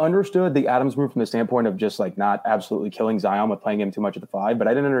I understood the Adams move from the standpoint of just not absolutely killing Zion with playing him too much at the 5, but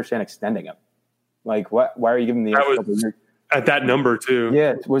I didn't understand extending him. Why are you giving the extra at that number too?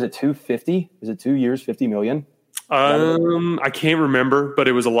 Yeah. Was it 250? Was it 2 years, $50 million? I can't remember, but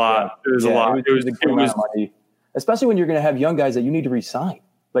it was a lot. Yeah. It was a lot. It was a good amount of money, especially when you're going to have young guys that you need to re-sign,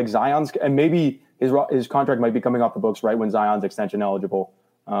 like Zion's, and maybe his contract might be coming off the books right when Zion's extension eligible.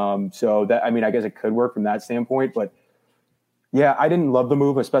 So that, I guess it could work from that standpoint, but yeah, I didn't love the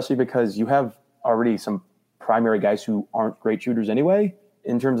move, especially because you have already some primary guys who aren't great shooters anyway.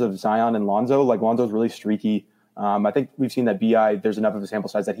 In terms of Zion and Lonzo, Lonzo's really streaky. I think we've seen that BI, there's enough of a sample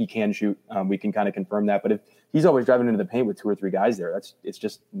size that he can shoot. We can kind of confirm that. But if he's always driving into the paint with 2 or 3 guys there, it's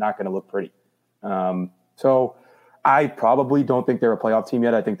just not going to look pretty. So I probably don't think they're a playoff team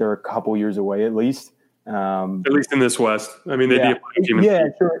yet. I think they're a couple years away at least. At least in this West. They'd be a playoff team. Yeah,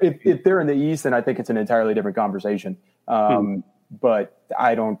 sure. If they're in the East, then I think it's an entirely different conversation. But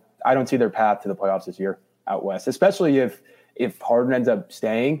I don't see their path to the playoffs this year out West, especially if Harden ends up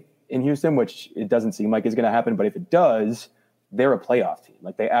staying in Houston, which it doesn't seem like is going to happen. But if it does, they're a playoff team.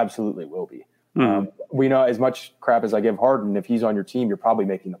 They absolutely will be. We know, as much crap as I give Harden, if he's on your team, you're probably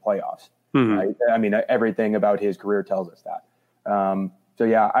making the playoffs. Right? Everything about his career tells us that. So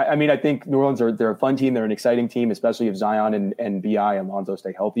yeah, I think New Orleans they're a fun team. They're an exciting team, especially if Zion and BI and Lonzo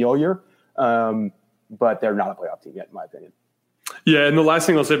stay healthy all year. But they're not a playoff team yet, in my opinion. Yeah, and the last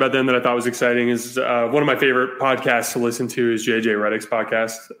thing I'll say about them that I thought was exciting is one of my favorite podcasts to listen to is JJ Redick's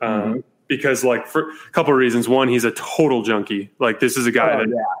podcast. Because for a couple of reasons. One, he's a total junkie. This is a guy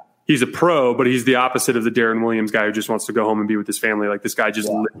he's a pro, but he's the opposite of the Darren Williams guy who just wants to go home and be with his family. This guy just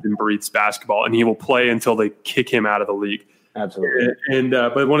lives and breathes basketball, and he will play until they kick him out of the league. Absolutely. And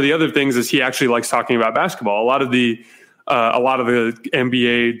but one of the other things is he actually likes talking about basketball. A lot of the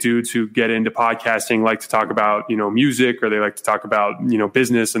NBA dudes who get into podcasting like to talk about, music, or they like to talk about,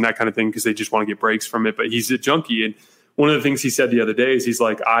 business and that kind of thing because they just want to get breaks from it. But he's a junkie. And one of the things he said the other day is he's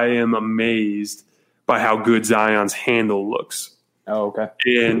like, I am amazed by how good Zion's handle looks. Oh, okay.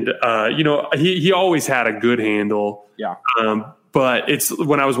 And, he always had a good handle. Yeah. But it's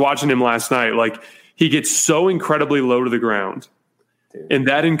when I was watching him last night, he gets so incredibly low to the ground. Dude. And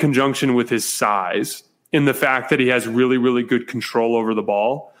that in conjunction with his size and the fact that he has really, really good control over the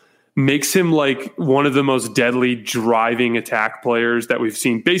ball makes him one of the most deadly driving attack players that we've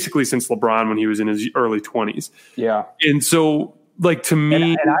seen basically since LeBron when he was in his early 20s. Yeah. And so to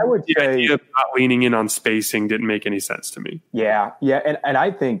me, and I would say idea of not leaning in on spacing didn't make any sense to me. Yeah. Yeah. And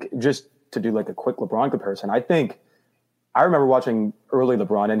I think, just to do a quick LeBron comparison, I remember watching early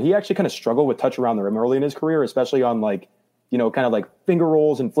LeBron, and he actually kind of struggled with touch around the rim early in his career, especially on finger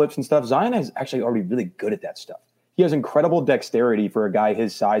rolls and flips and stuff. Zion is actually already really good at that stuff. He has incredible dexterity for a guy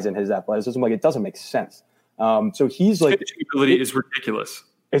his size and his athleticism. It doesn't make sense. So he's his ability is ridiculous.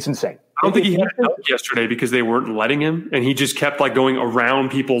 It's insane. I don't think he had a dunk yesterday because they weren't letting him, and he just kept like going around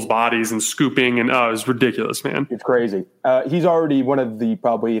people's bodies and scooping, and it was ridiculous, man. It's crazy. He's already one of the,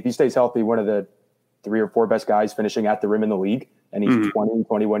 probably, if he stays healthy, one of the 3 or 4 best guys finishing at the rim in the league, and he's 20,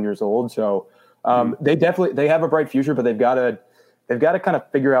 21 years old. So they have a bright future, but they've got to kind of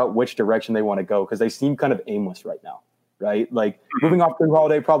figure out which direction they want to go, because they seem kind of aimless right now, right? Like moving off Jrue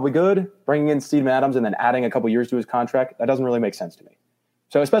Holiday, probably good. Bringing in Steven Adams and then adding a couple years to his contract, that doesn't really make sense to me.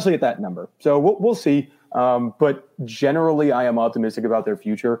 So especially at that number. So we'll see. But generally, I am optimistic about their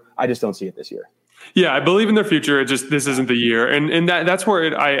future. I just don't see it this year. Yeah, I believe in their future. It just, this isn't the year, and that's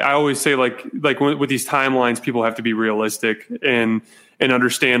where I always say like with these timelines, people have to be realistic and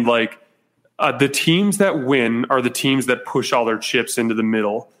understand like the teams that win are the teams that push all their chips into the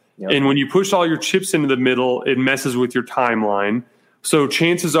middle. Yep. And when you push all your chips into the middle, it messes with your timeline. So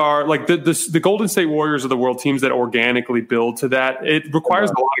chances are, like the Golden State Warriors of the world, teams that organically build to that, it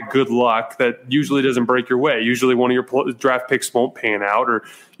requires a lot of good luck that usually doesn't break your way. Usually one of your draft picks won't pan out, or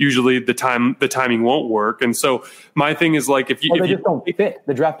usually the timing won't work. And so my thing is like, if you just don't fit,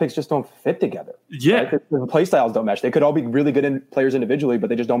 the draft picks just don't fit together. Yeah, right? The play styles don't mesh. They could all be really good players individually, but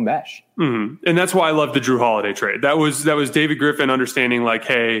they just don't mesh. Mm-hmm. And that's why I love the Jrue Holiday trade. That was David Griffin understanding like,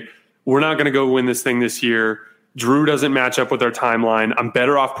 hey, we're not going to go win this thing this year. Jrue doesn't match up with our timeline. I'm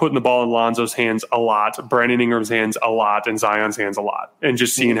better off putting the ball in Lonzo's hands a lot, Brandon Ingram's hands a lot, and Zion's hands a lot, and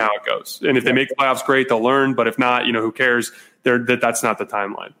just seeing how it goes. And if they make the playoffs, great, they'll learn. But if not, who cares? That's not the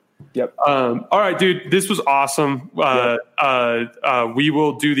timeline. Yep. All right, dude, this was awesome. We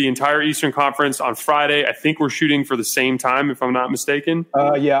will do the entire Eastern Conference on Friday. I think we're shooting for the same time, if I'm not mistaken.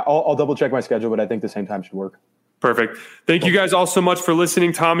 Yeah, I'll double check my schedule, but I think the same time should work. Perfect. Thank you guys all so much for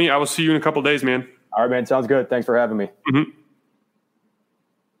listening. Tommy, I will see you in a couple of days, man. All right, man. Sounds good. Thanks for having me. Mm-hmm.